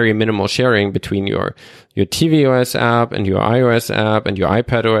or very minimal sharing between your tvOS app and your iOS app and your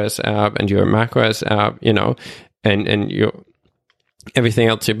iPadOS app and your macOS app, you know, and your everything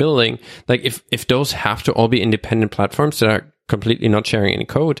else you're building. Like, if those have to all be independent platforms that are completely not sharing any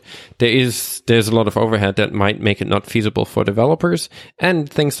code, there's a lot of overhead that might make it not feasible for developers. And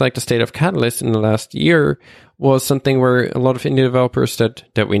things like the state of Catalyst in the last year was something where a lot of indie developers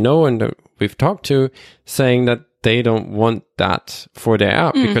that we know and that we've talked to saying that they don't want that for their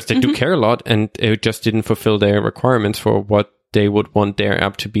app because they do care a lot, and it just didn't fulfill their requirements for what they would want their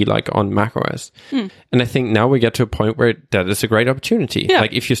app to be like on macOS. And I think now we get to a point where that is a great opportunity. Yeah.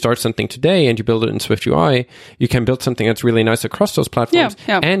 Like, if you start something today and you build it in SwiftUI, you can build something that's really nice across those platforms.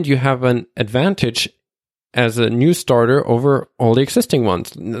 And you have an advantage as a new starter over all the existing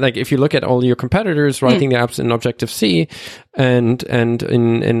ones. Like, if you look at all your competitors writing the apps in Objective-C and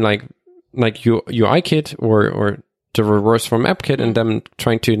in like UIKit or the reverse from AppKit and them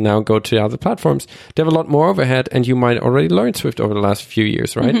trying to now go to other platforms, they have a lot more overhead, and you might already learn Swift over the last few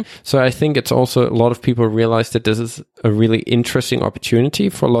years, right? So I think it's also a lot of people realize that this is a really interesting opportunity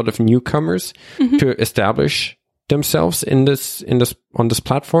for a lot of newcomers to establish themselves on this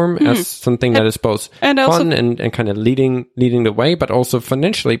platform as something that is both fun and kind of leading the way, but also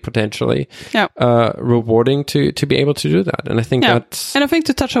financially potentially rewarding to be able to do that. And I think that's... And I think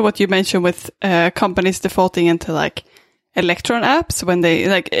to touch on what you mentioned with companies defaulting into like Electron apps, when they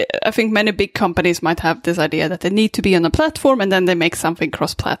I think many big companies might have this idea that they need to be on a platform, and then they make something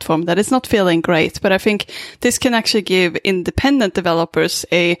cross-platform that is not feeling great. But I think this can actually give independent developers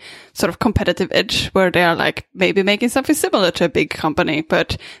a sort of competitive edge where they are like maybe making something similar to a big company,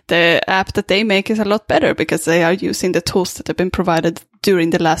 but the app that they make is a lot better because they are using the tools that have been provided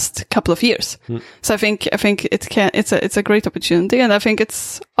during the last couple of years. So I think it's a great opportunity, and I think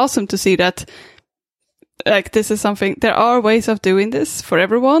it's awesome to see that. Like, this is something, there are ways of doing this for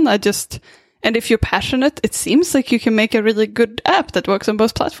everyone. And if you're passionate, it seems like you can make a really good app that works on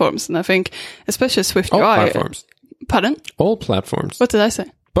both platforms. And I think, especially SwiftUI. All platforms. Pardon? All platforms. What did I say?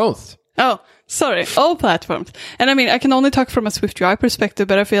 Both. Oh, sorry. All platforms. And I mean, I can only talk from a SwiftUI perspective,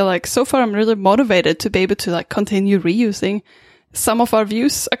 but I feel like so far I'm really motivated to be able to like continue reusing some of our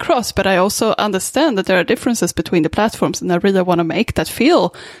views across, but I also understand that there are differences between the platforms, and I really want to make that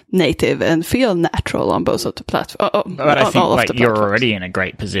feel native and feel natural on both of the platforms. But I think like you're already in a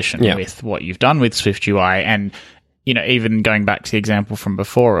great position with what you've done with SwiftUI, and you know, even going back to the example from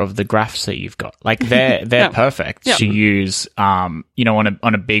before of the graphs that you've got, like they're perfect to use, you know,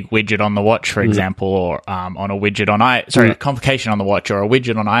 on a big widget on the watch, for example, or on a widget on a complication on the watch, or a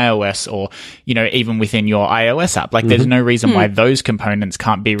widget on iOS, or, you know, even within your iOS app. Like, there's no reason why those components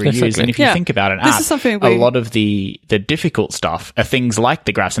can't be reused. Exactly. And if you think about an app, a lot of the difficult stuff are things like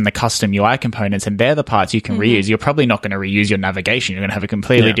the graphs and the custom UI components, and they're the parts you can reuse. You're probably not going to reuse your navigation. You're going to have a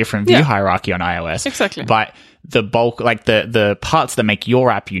completely different view hierarchy on iOS. Exactly. But the bulk, like the parts that make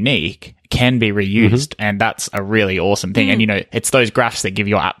your app unique, can be reused, and that's a really awesome thing. And, you know, it's those graphs that give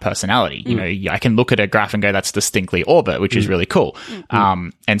your app personality. You know, I can look at a graph and go, that's distinctly Orbit, which is really cool.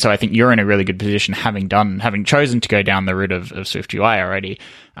 And so I think you're in a really good position having chosen to go down the route of SwiftUI already.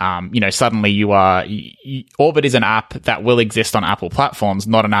 You know, suddenly you are, Orbit is an app that will exist on Apple platforms,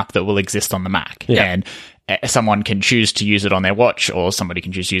 not an app that will exist on the Mac. And someone can choose to use it on their watch, or somebody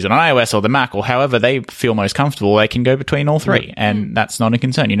can choose to use it on iOS or the Mac, or however they feel most comfortable. They can go between all three, and that's not a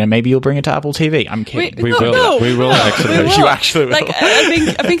concern. You know, maybe you'll bring it to Apple TV. I'm kidding. We will actually. You actually will. Like,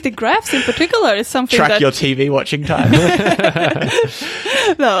 I think the graphs in particular is something track your TV watching time.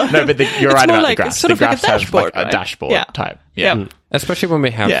 No, but you're right about the graphs. Sort of the graphs like a dashboard, have like a dashboard type. Especially when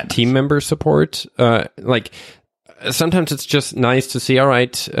we have team member support, like. Sometimes it's just nice to see, all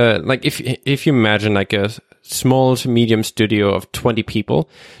right, like if you imagine like a small to medium studio of 20 people,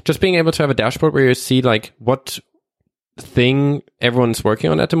 just being able to have a dashboard where you see like what thing everyone's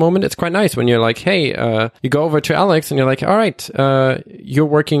working on at the moment. It's quite nice when you're like, hey, you go over to Alex and you're like, all right, you're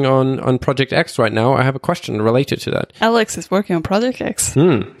working on Project X right now. I have a question related to that. Alex is working on Project X.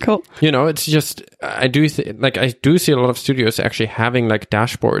 Cool. You know, it's just, I do see a lot of studios actually having like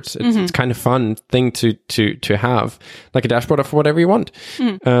dashboards. It's kind of fun thing to have, like a dashboard of whatever you want.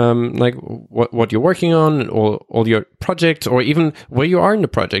 Like what you're working on, or all your projects, or even where you are in the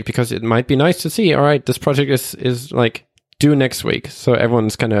project, because it might be nice to see, all right, this project is like due next week. So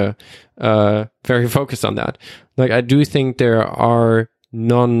everyone's kind of very focused on that. Like, I do think there are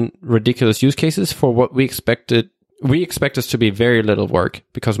non-ridiculous use cases for what we expected. We expect this to be very little work,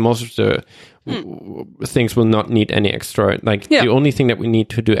 because most of the things will not need any extra. Like, the only thing that we need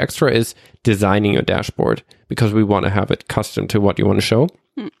to do extra is designing your dashboard, because we want to have it custom to what you want to show.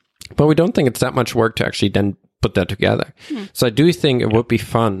 But we don't think it's that much work to actually then put that together. So I do think it would be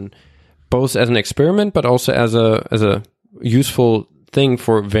fun, both as an experiment, but also as a useful thing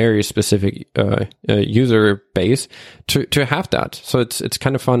for very specific user base to have that. So it's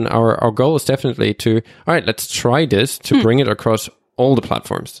kind of fun. Our goal is definitely to, all right, let's try this to bring it across all the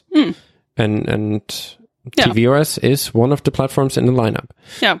platforms. And tvOS is one of the platforms in the lineup.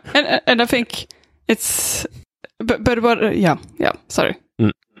 Yeah, and I think it's, but what? Sorry.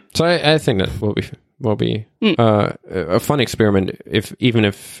 So I think that will be a fun experiment, even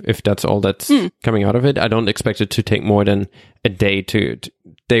if that's all that's coming out of it. I don't expect it to take more than a day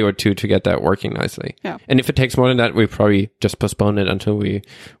or two to get that working nicely. Yeah. And if it takes more than that, we probably just postpone it until we're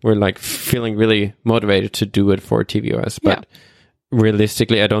like feeling really motivated to do it for tvOS. But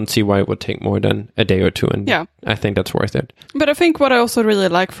realistically, I don't see why it would take more than a day or two, and I think that's worth it. But I think what I also really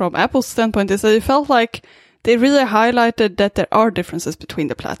like from Apple's standpoint is that it felt like they really highlighted that there are differences between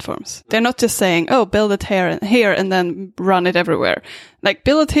the platforms. They're not just saying, oh, build it here and then run it everywhere. Like,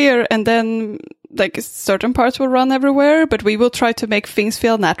 build it here and then like certain parts will run everywhere, but we will try to make things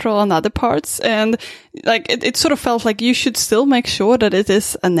feel natural on other parts. And like, it sort of felt like you should still make sure that it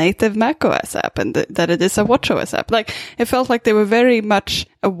is a native macOS app and that it is a watchOS app. Like, it felt like they were very much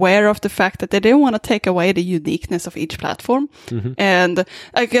aware of the fact that they didn't want to take away the uniqueness of each platform. And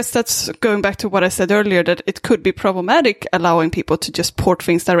I guess that's going back to what I said earlier, that it could be problematic allowing people to just port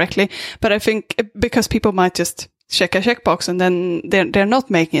things directly. But I think because people might just check a checkbox and then they're not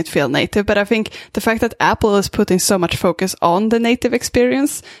making it feel native. But I think the fact that Apple is putting so much focus on the native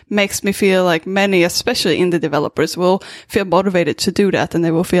experience makes me feel like many, especially indie developers, will feel motivated to do that, and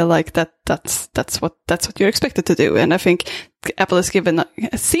they will feel like that's what you're expected to do. And I think Apple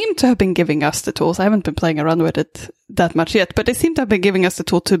seem to have been giving us the tools. I haven't been playing around with it that much yet, but they seem to have been giving us the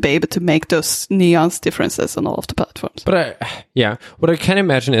tool to be able to make those nuanced differences on all of the platforms. But what I can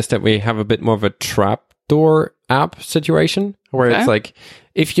imagine is that we have a bit more of a trapdoor app situation, where it's like,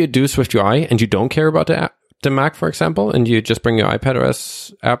 if you do SwiftUI and you don't care about the Mac, for example, and you just bring your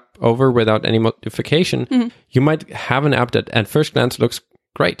iPadOS app over without any modification, you might have an app that at first glance looks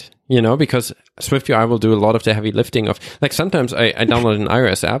great, because SwiftUI will do a lot of the heavy lifting of, like, sometimes I download an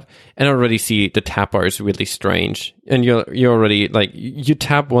iOS app and I already see the tab bar is really strange, and you're already like, you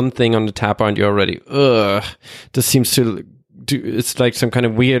tap one thing on the tab bar and you're already, this seems to do, it's like some kind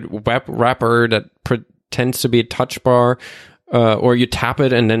of weird web wrapper that pretends to be a touch bar, or you tap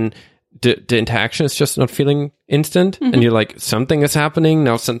it and then the interaction is just not feeling instant, and you're like, something is happening,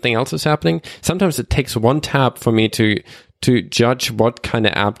 now something else is happening. Sometimes it takes one tap for me to judge what kind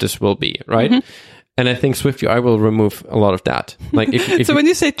of app this will be, right? And I think SwiftUI will remove a lot of that. Like, if so when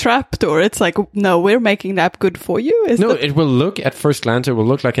you say trapdoor, it's like, no, we're making the app good for you? It will look, at first glance, it will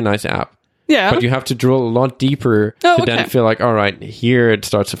look like a nice app. Yeah. But you have to drill a lot deeper to then feel like, all right, here it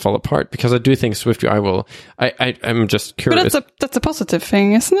starts to fall apart. Because I do think SwiftUI will. I'm just curious. But that's a positive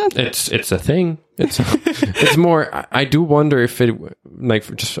thing, isn't it? It's a thing. It's more. I do wonder if it,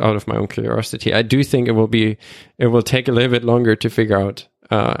 like, just out of my own curiosity, I do think it will take a little bit longer to figure out.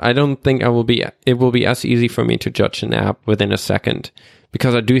 I don't think it will be as easy for me to judge an app within a second.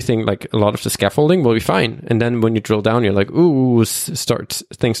 Because I do think, like, a lot of the scaffolding will be fine. And then when you drill down, you're like, ooh,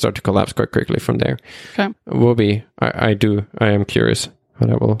 things start to collapse quite quickly from there. Okay. It will be, I am curious how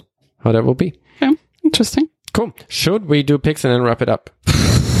that will be. Okay. Interesting. Cool. Should we do picks and then wrap it up?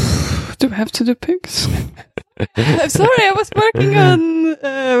 Do we have to do picks? I'm sorry, I was working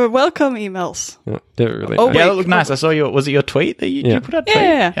on welcome emails. Yeah, they were really nice. Yeah, that looked nice. I saw was it your tweet that you put out?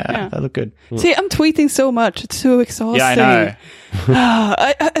 Yeah, that looked good. See, I'm tweeting so much. It's so exhausting. Yeah,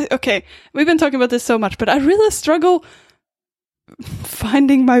 I know. Okay, we've been talking about this so much, but I really struggle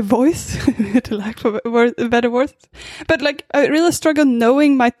finding my voice, to lack for better words. But like, I really struggle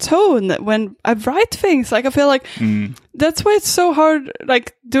knowing my tone when I write things. Like, I feel like that's why it's so hard.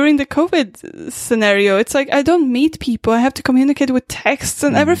 Like during the COVID scenario, it's like I don't meet people. I have to communicate with texts,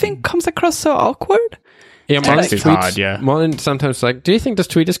 and everything comes across so awkward. Yeah, text is hard. Yeah, Marlon sometimes like, do you think this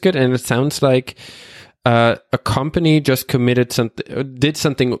tweet is good? And it sounds like a company just did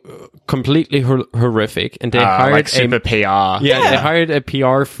something completely horrific, and they hired like super PR. Yeah, they hired a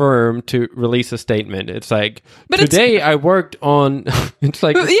PR firm to release a statement. It's like, but today I worked on. It's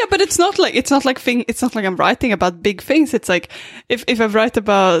like, but it's not like I'm writing about big things. It's like if I write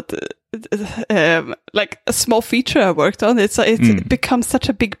about like a small feature I worked on, it becomes such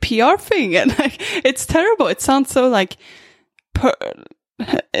a big PR thing, and like it's terrible. It sounds so like.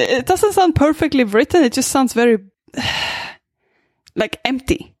 It doesn't sound perfectly written. It just sounds very like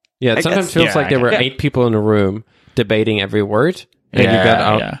empty. Yeah, it sometimes feels like there were 8 people in a room debating every word, and you get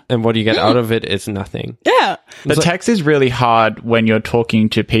out, and what you get out of it is nothing. Yeah, the text is really hard when you're talking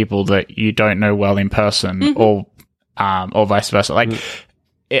to people that you don't know well in person, or vice versa. Like,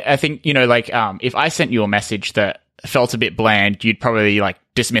 I think if I sent you a message that felt a bit bland, you'd probably like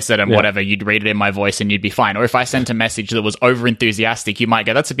dismiss it and whatever. You'd read it in my voice and you'd be fine. Or if I sent a message that was over enthusiastic, you might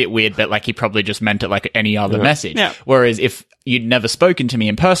go, that's a bit weird, but like he probably just meant it like any other message. Yeah. Whereas if you'd never spoken to me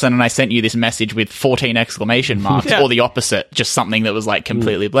in person and I sent you this message with 14 exclamation marks or the opposite, just something that was like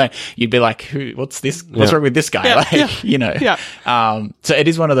completely bland, you'd be like, what's this? What's wrong with this guy? So it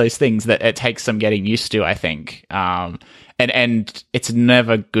is one of those things that it takes some getting used to, I think. And it's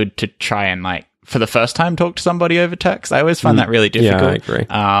never good to try and like, for the first time, talk to somebody over text. I always find that really difficult. Yeah, I agree.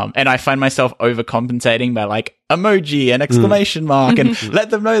 And I find myself overcompensating by like emoji and exclamation mark and let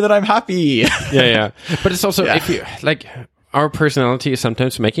them know that I'm happy. Yeah. But it's also, if you like, our personality is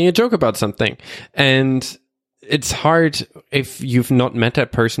sometimes making a joke about something, and it's hard if you've not met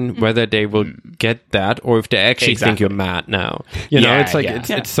that person whether they will get that or if they actually think you're mad now. It's like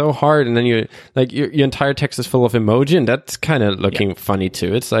it's so hard, and then you like your entire text is full of emoji, and that's kind of looking funny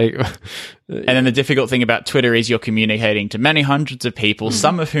too. It's like and then the difficult thing about Twitter is you're communicating to many hundreds of people,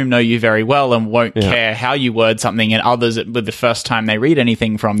 some of whom know you very well and won't care how you word something, and others with the first time they read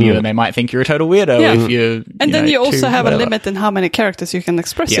anything from you and they might think you're a total weirdo if you then you also have a limit in how many characters you can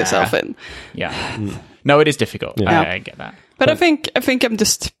express yourself in. No, it is difficult. I get that. But I think I'm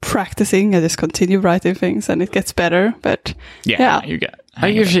just practicing. I just continue writing things, and it gets better. But you get.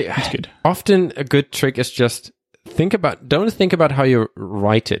 It's good. Often a good trick is just don't think about how you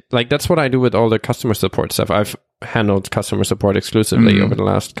write it. Like that's what I do with all the customer support stuff. I've handled customer support exclusively over the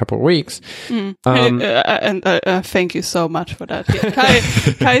last couple of weeks. And thank you so much for that.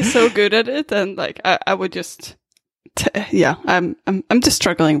 Kai is so good at it, and like I would just. I'm just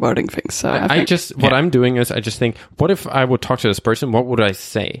struggling wording things. So what I'm doing is I just think, what if I would talk to this person? What would I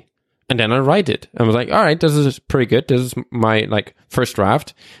say? And then I write it. I was like, all right, this is pretty good. This is my like first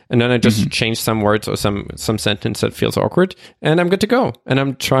draft. And then I just change some words or some sentence that feels awkward, and I'm good to go. And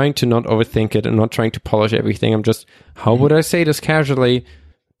I'm trying to not overthink it and not trying to polish everything. I'm just, how would I say this casually?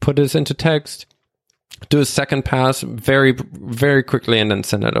 Put this into text. Do a second pass very, very quickly, and then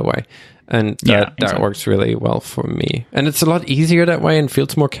send it away. And that works really well for me. And it's a lot easier that way and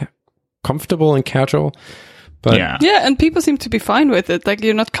feels more comfortable and casual. But and people seem to be fine with it. Like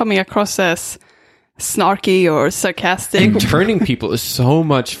you're not coming across as snarky or sarcastic. And turning people is so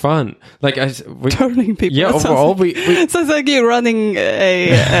much fun. Like turning people. Yeah, overall sounds like you're running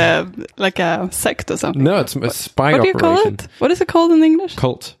a like a sect or something. No, it's a spy operation. What do you call it? What is it called in English?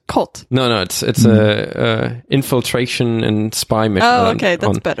 Cult. No, it's a infiltration and spy mission. Oh, okay,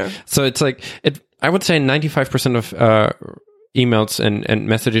 that's better. So it's like I would say 95% of emails and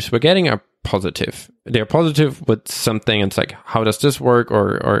messages we're getting are positive. They're positive with something. It's like, how does this work,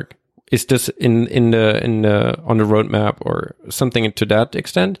 or is this on the roadmap or something to that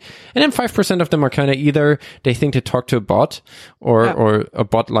extent? And then 5% of them are kind of either they think they talk to a bot or a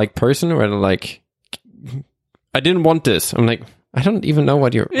bot-like person, where they're like, I didn't want this. I'm like, I don't even know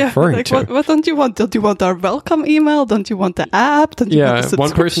what you're referring to. What don't you want? Don't you want our welcome email? Don't you want the app? Don't you want the subscription?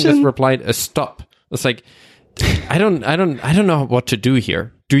 One person just replied a stop. It's like, I don't know what to do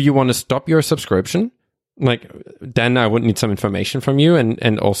here. Do you want to stop your subscription? Like, then I would need some information from you,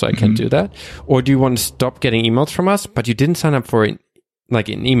 and also I can't do that. Or do you want to stop getting emails from us, but you didn't sign up for an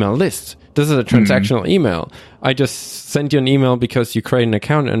email list? This is a transactional email. I just sent you an email because you create an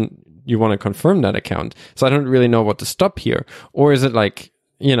account and you want to confirm that account. So I don't really know what to stop here. Or is it like,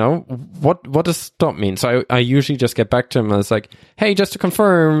 what does stop mean? So I usually just get back to him and it's like, hey, just to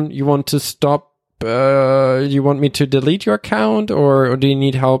confirm, you want to stop you want me to delete your account, or do you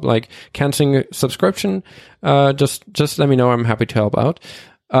need help like canceling a subscription? Just let me know. I'm happy to help out.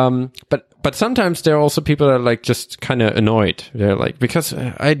 But sometimes there are also people that are like just kind of annoyed. They're like, because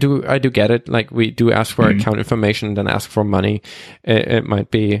I do get it. Like we do ask for account information and then ask for money. It might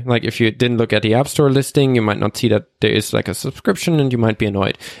be like if you didn't look at the App Store listing, you might not see that there is like a subscription and you might be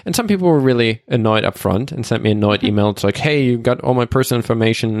annoyed. And some people were really annoyed up front and sent me an annoyed email. It's like, hey, you got all my personal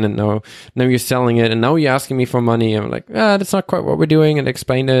information and now you're selling it and now you're asking me for money. I'm like, that's not quite what we're doing, and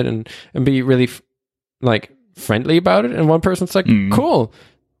explain it and be really like friendly about it. And one person's like, cool.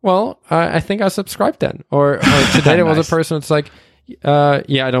 Well, I think I subscribed then. Or today there was a person that's like, I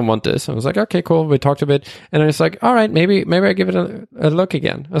don't want this. I was like, okay, cool. We talked a bit. And I was like, all right, maybe I give it a look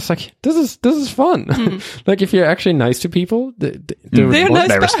again. I was like, this is fun. Like if you're actually nice to people, they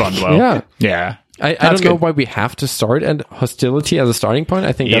respond well. Yeah. Yeah. I don't know why we have to start at hostility as a starting point.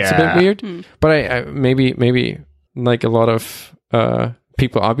 I think that's a bit weird. But I maybe like a lot of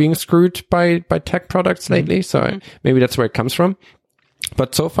people are being screwed by tech products lately. So maybe that's where it comes from.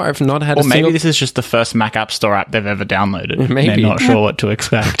 But so far, I've not had or maybe this is just the first Mac App Store app they've ever downloaded. Maybe. They're not sure what to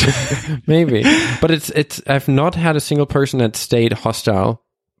expect. Maybe. But it's I've not had a single person that stayed hostile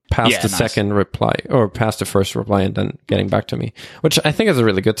past the second reply or past the first reply and then getting back to me, which I think is a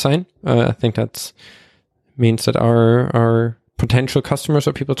really good sign. I think that means that our potential customers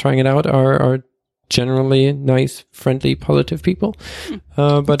or people trying it out are generally nice, friendly, positive people.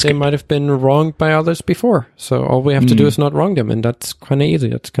 But they might have been wronged by others before. So all we have to do is not wrong them. And that's kind of easy.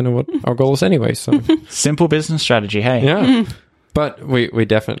 That's kind of what our goal is anyway. So simple business strategy. Hey. Yeah. But we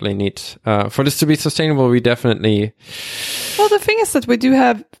definitely need, for this to be sustainable, we definitely... Well, the thing is that we do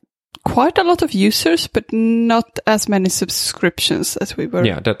have quite a lot of users, but not as many subscriptions as we were.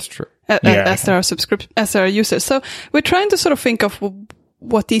 Yeah, that's true. As there are users. So we're trying to sort of think of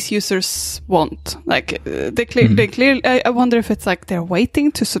what these users want. Like they clearly, I wonder if it's like they're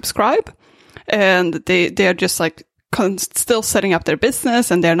waiting to subscribe and they are just like still setting up their business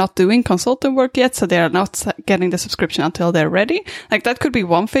and they're not doing consultant work yet. So they're not getting the subscription until they're ready. Like that could be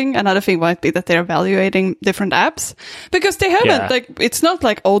one thing. Another thing might be that they're evaluating different apps because they haven't like, it's not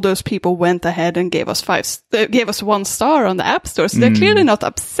like all those people went ahead and gave us 1 star on the App Store. So they're clearly not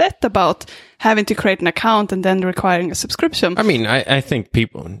upset about having to create an account and then requiring a subscription. I mean, I think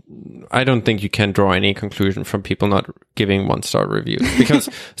I don't think you can draw any conclusion from people not giving 1-star reviews because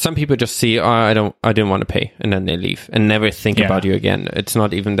some people just see, I didn't want to pay, and then they leave and never think about you again. It's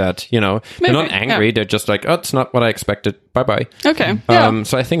not even that, they're not angry. Yeah. They're just like, oh, it's not what I expected. Bye-bye. Okay.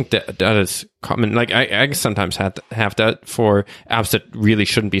 So I think that is common. Like I sometimes have that for apps that really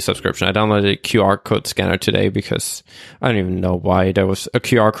shouldn't be subscription. I downloaded a QR code scanner today because I don't even know why. There was a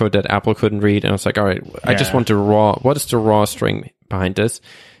QR code that Apple couldn't read. And I was like, all right, I just want what is the raw string behind this?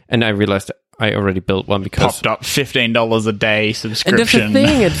 And I realized that I already built one because popped up $15 a day subscription. And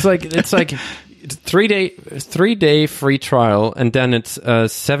that's the thing. It's like 3-day free trial, and then it's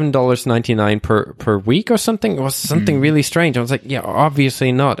 $7.99 per week or something. It was something really strange. I was like, yeah,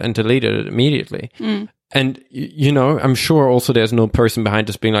 obviously not, and deleted it immediately. And I'm sure also there's no person behind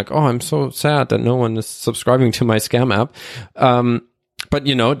us being like, oh, I'm so sad that no one is subscribing to my scam app. But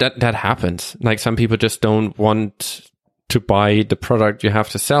that happens. Like some people just don't want to buy the product you have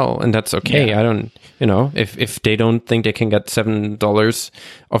to sell, and that's okay. Yeah. I don't, if they don't think they can get $7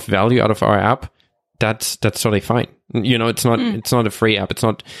 of value out of our app, that's totally fine. It's not a free app. It's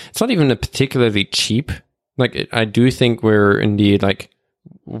not even a particularly cheap. Like I do think we're in the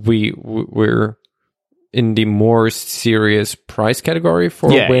we're in the more serious price category for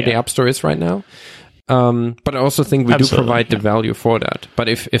where the App Store is right now. But I also think we do provide the value for that. But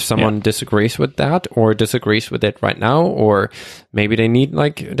if someone disagrees with that or disagrees with it right now, or maybe they need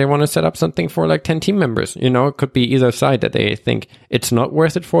they want to set up something for 10 team members, it could be either side that they think it's not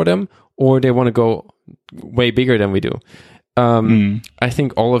worth it for them, or they want to go way bigger than we do. I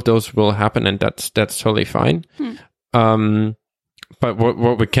think all of those will happen, and that's totally fine. But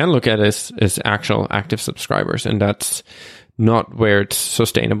what we can look at is actual active subscribers, and that's not where it's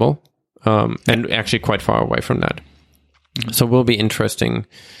sustainable. And actually quite far away from that. So it will be interesting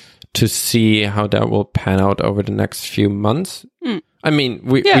to see how that will pan out over the next few months. I mean,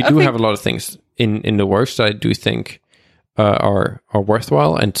 we do have a lot of things in the works that I do think are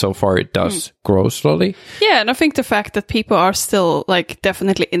worthwhile, and so far it does grow slowly. Yeah, and I think the fact that people are still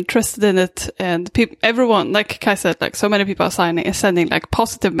definitely interested in it, and everyone, like Kai said, so many people are sending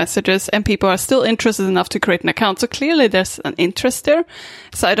positive messages, and people are still interested enough to create an account. So clearly there's an interest there.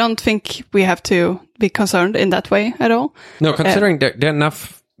 So I don't think we have to be concerned in that way at all. No, considering there are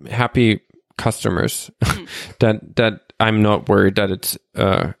enough happy customers that I'm not worried that it's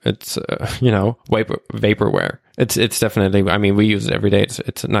vaporware. It's definitely, I mean, we use it every day.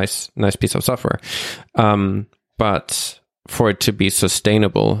 It's a nice piece of software. But for it to be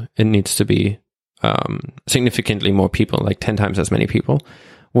sustainable, it needs to be significantly more people, like 10 times as many people,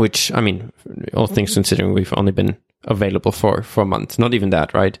 which, I mean, all things considering, we've only been available for a month. Not even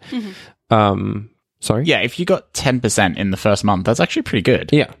that, right? Sorry? Yeah, if you got 10% in the first month, that's actually pretty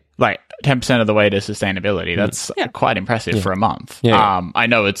good. Yeah. Like 10% of the way to sustainability. That's quite impressive for a month. Yeah. I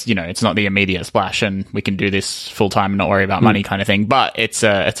know it's not the immediate splash and we can do this full time and not worry about money kind of thing, but it's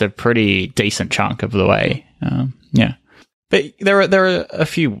a pretty decent chunk of the way. Yeah. But there are a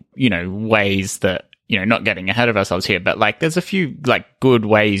few, ways that, not getting ahead of ourselves here, but like there's a few like good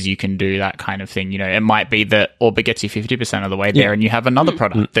ways you can do that kind of thing. It might be that Orbit gets you 50% of the way there and you have another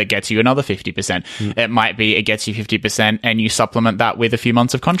product that gets you another 50%. It might be it gets you 50% and you supplement that with a few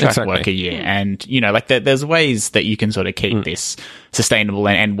months of contract work a year. And, like there's ways that you can sort of keep this sustainable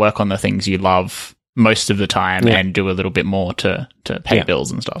and work on the things you love most of the time and do a little bit more to pay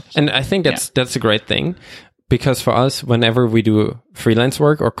bills and stuff. And I think that's a great thing. Because for us, whenever we do freelance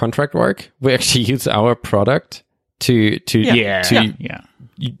work or contract work, we actually use our product to do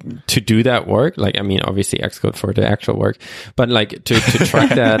that work. Like, I mean, obviously Xcode for the actual work, but like to track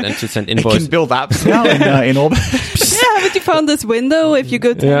that and to send invoices. You can build apps now in Orbit. Haven't you found this window? If you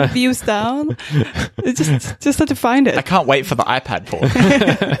go to views down, just have to find it. I can't wait for the iPad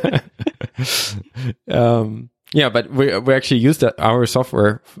port. Yeah, but we actually use our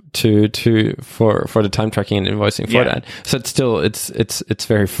software for the time tracking and invoicing for that. So it's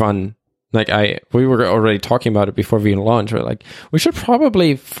very fun. Like we were already talking about it before we launched. We're like, we should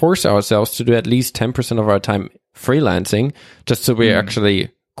probably force ourselves to do at least 10% of our time freelancing, just so we're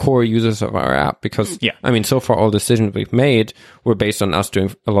actually core users of our app. Because I mean, so far all decisions we've made were based on us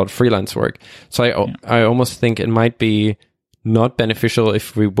doing a lot of freelance work. So I almost think it might be not beneficial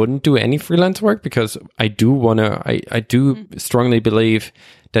if we wouldn't do any freelance work, because I do strongly believe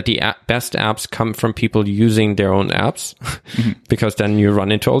that the best apps come from people using their own apps, because then you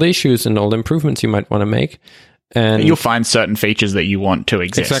run into all the issues and all the improvements you might want to make. And you'll find certain features that you want to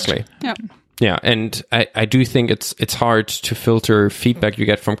exist. Exactly. Yeah. Yeah. And I do think it's hard to filter feedback you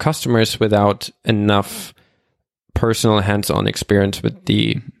get from customers without enough personal hands-on experience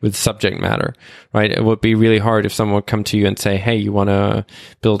with subject matter, right? It would be really hard if someone would come to you and say, hey, you want to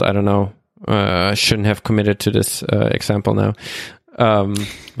build, I don't know, shouldn't have committed to this example now.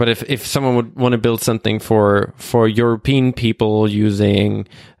 But if someone would want to build something for European people using,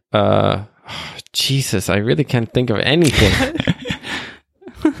 Jesus, I really can't think of anything.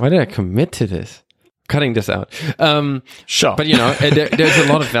 Why did I commit to this? Cutting this out. Sure. But there's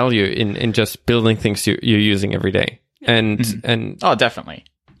a lot of value in just building things you're using every day. And oh, definitely.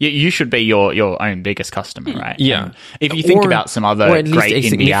 You should be your own biggest customer, right? Yeah. And if you think about some other or at least great a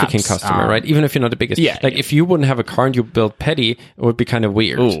significant indie apps, customer, right? Even if you're not the biggest. Yeah. Like if you wouldn't have a car and you build Petty, it would be kind of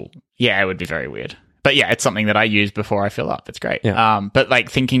weird. Ooh, yeah, it would be very weird. But yeah, it's something that I use before I fill up. It's great. Yeah. But like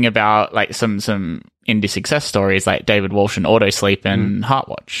thinking about like some indie success stories like David Walsh and Autosleep and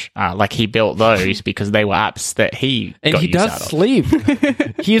Heartwatch, like he built those because they were apps that he and got he use does out of. sleep.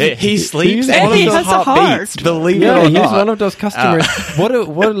 He sleeps and he has a heart. Believe it or he's not. one of those customers. What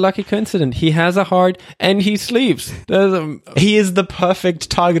a lucky coincidence. He has a heart and he sleeps. He is the perfect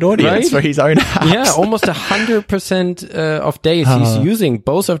target audience for his own apps. Yeah, almost 100% of days he's using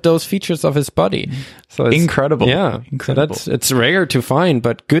both of those features of his body. So it's incredible. Yeah, incredible. So it's rare to find,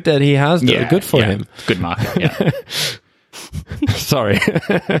 but good that he has. Good for him. Good market. Yeah. Sorry,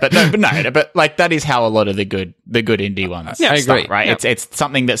 but like that is how a lot of the good indie ones. Yeah, I agree. Right? Yeah. It's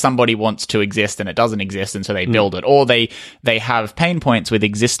something that somebody wants to exist and it doesn't exist, and so they build it, or they have pain points with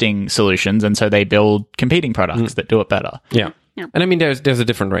existing solutions, and so they build competing products that do it better. Yeah. And I mean, there's a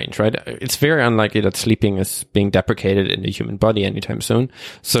different range, right? It's very unlikely that sleeping is being deprecated in the human body anytime soon.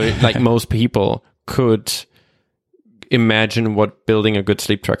 So, like most people could imagine what building a good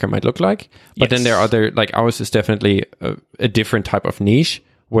sleep tracker might look like. But then there are other, like ours is definitely a different type of niche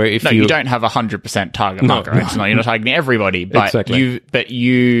where if you don't have 100% target market, right? You're not targeting everybody, but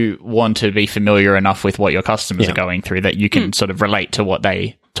you want to be familiar enough with what your customers are going through that you can sort of relate to what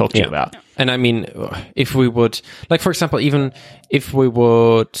they talk to you about. And I mean, if we would, like, for example, even if we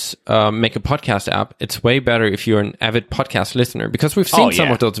would make a podcast app, it's way better if you're an avid podcast listener, because we've seen some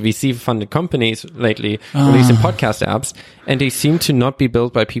of those VC-funded companies lately releasing podcast apps, and they seem to not be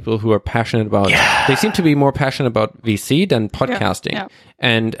built by people who are passionate about, they seem to be more passionate about VC than podcasting. Yeah.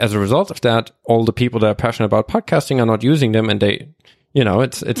 And as a result of that, all the people that are passionate about podcasting are not using them, and they,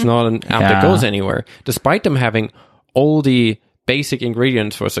 it's not an app that goes anywhere, despite them having all the basic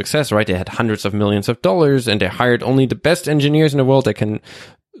ingredients for success, right? They had hundreds of millions of dollars, and they hired only the best engineers in the world that can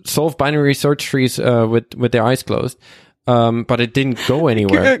solve binary search trees with their eyes closed. But it didn't go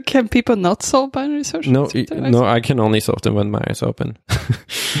anywhere. Can people not solve binary search trees? No, I can only solve them when my eyes open.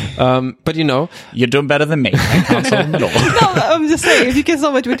 But you're doing better than me. I can't solve them at all. No, I'm just saying, if you can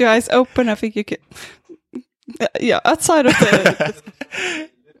solve it with your eyes open, I think you can. Outside of the.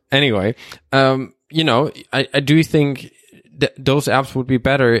 Anyway, I do think that those apps would be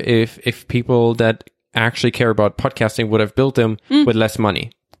better if people that actually care about podcasting would have built them with less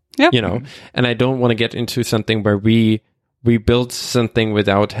money. Yep. And I don't want to get into something where we build something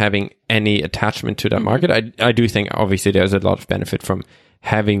without having any attachment to that market. I do think obviously there's a lot of benefit from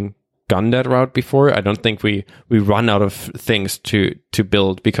having gone that route before. I don't think we run out of things to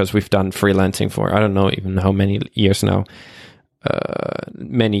build because we've done freelancing for I don't know even how many years now.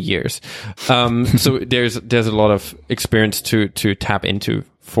 Many years. So there's a lot of experience to tap into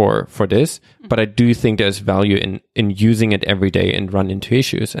for this, but I do think there's value in using it every day and run into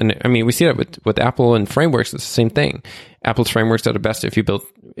issues. And I mean, we see that with Apple and frameworks. It's the same thing. Apple's frameworks are the best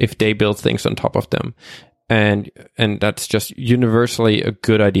if they build things on top of them. And that's just universally a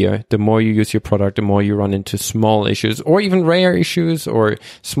good idea. The more you use your product, the more you run into small issues or even rare issues or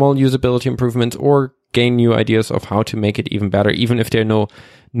small usability improvements or gain new ideas of how to make it even better. Even if there are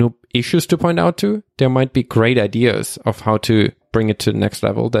no issues to point out to, there might be great ideas of how to bring it to the next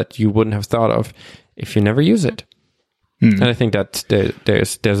level that you wouldn't have thought of if you never use it. And I think that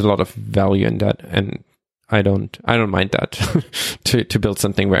there's a lot of value in that, and I don't mind that to build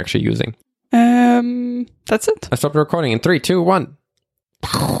something we're actually using. That's it. I stopped recording in 3, 2, 1.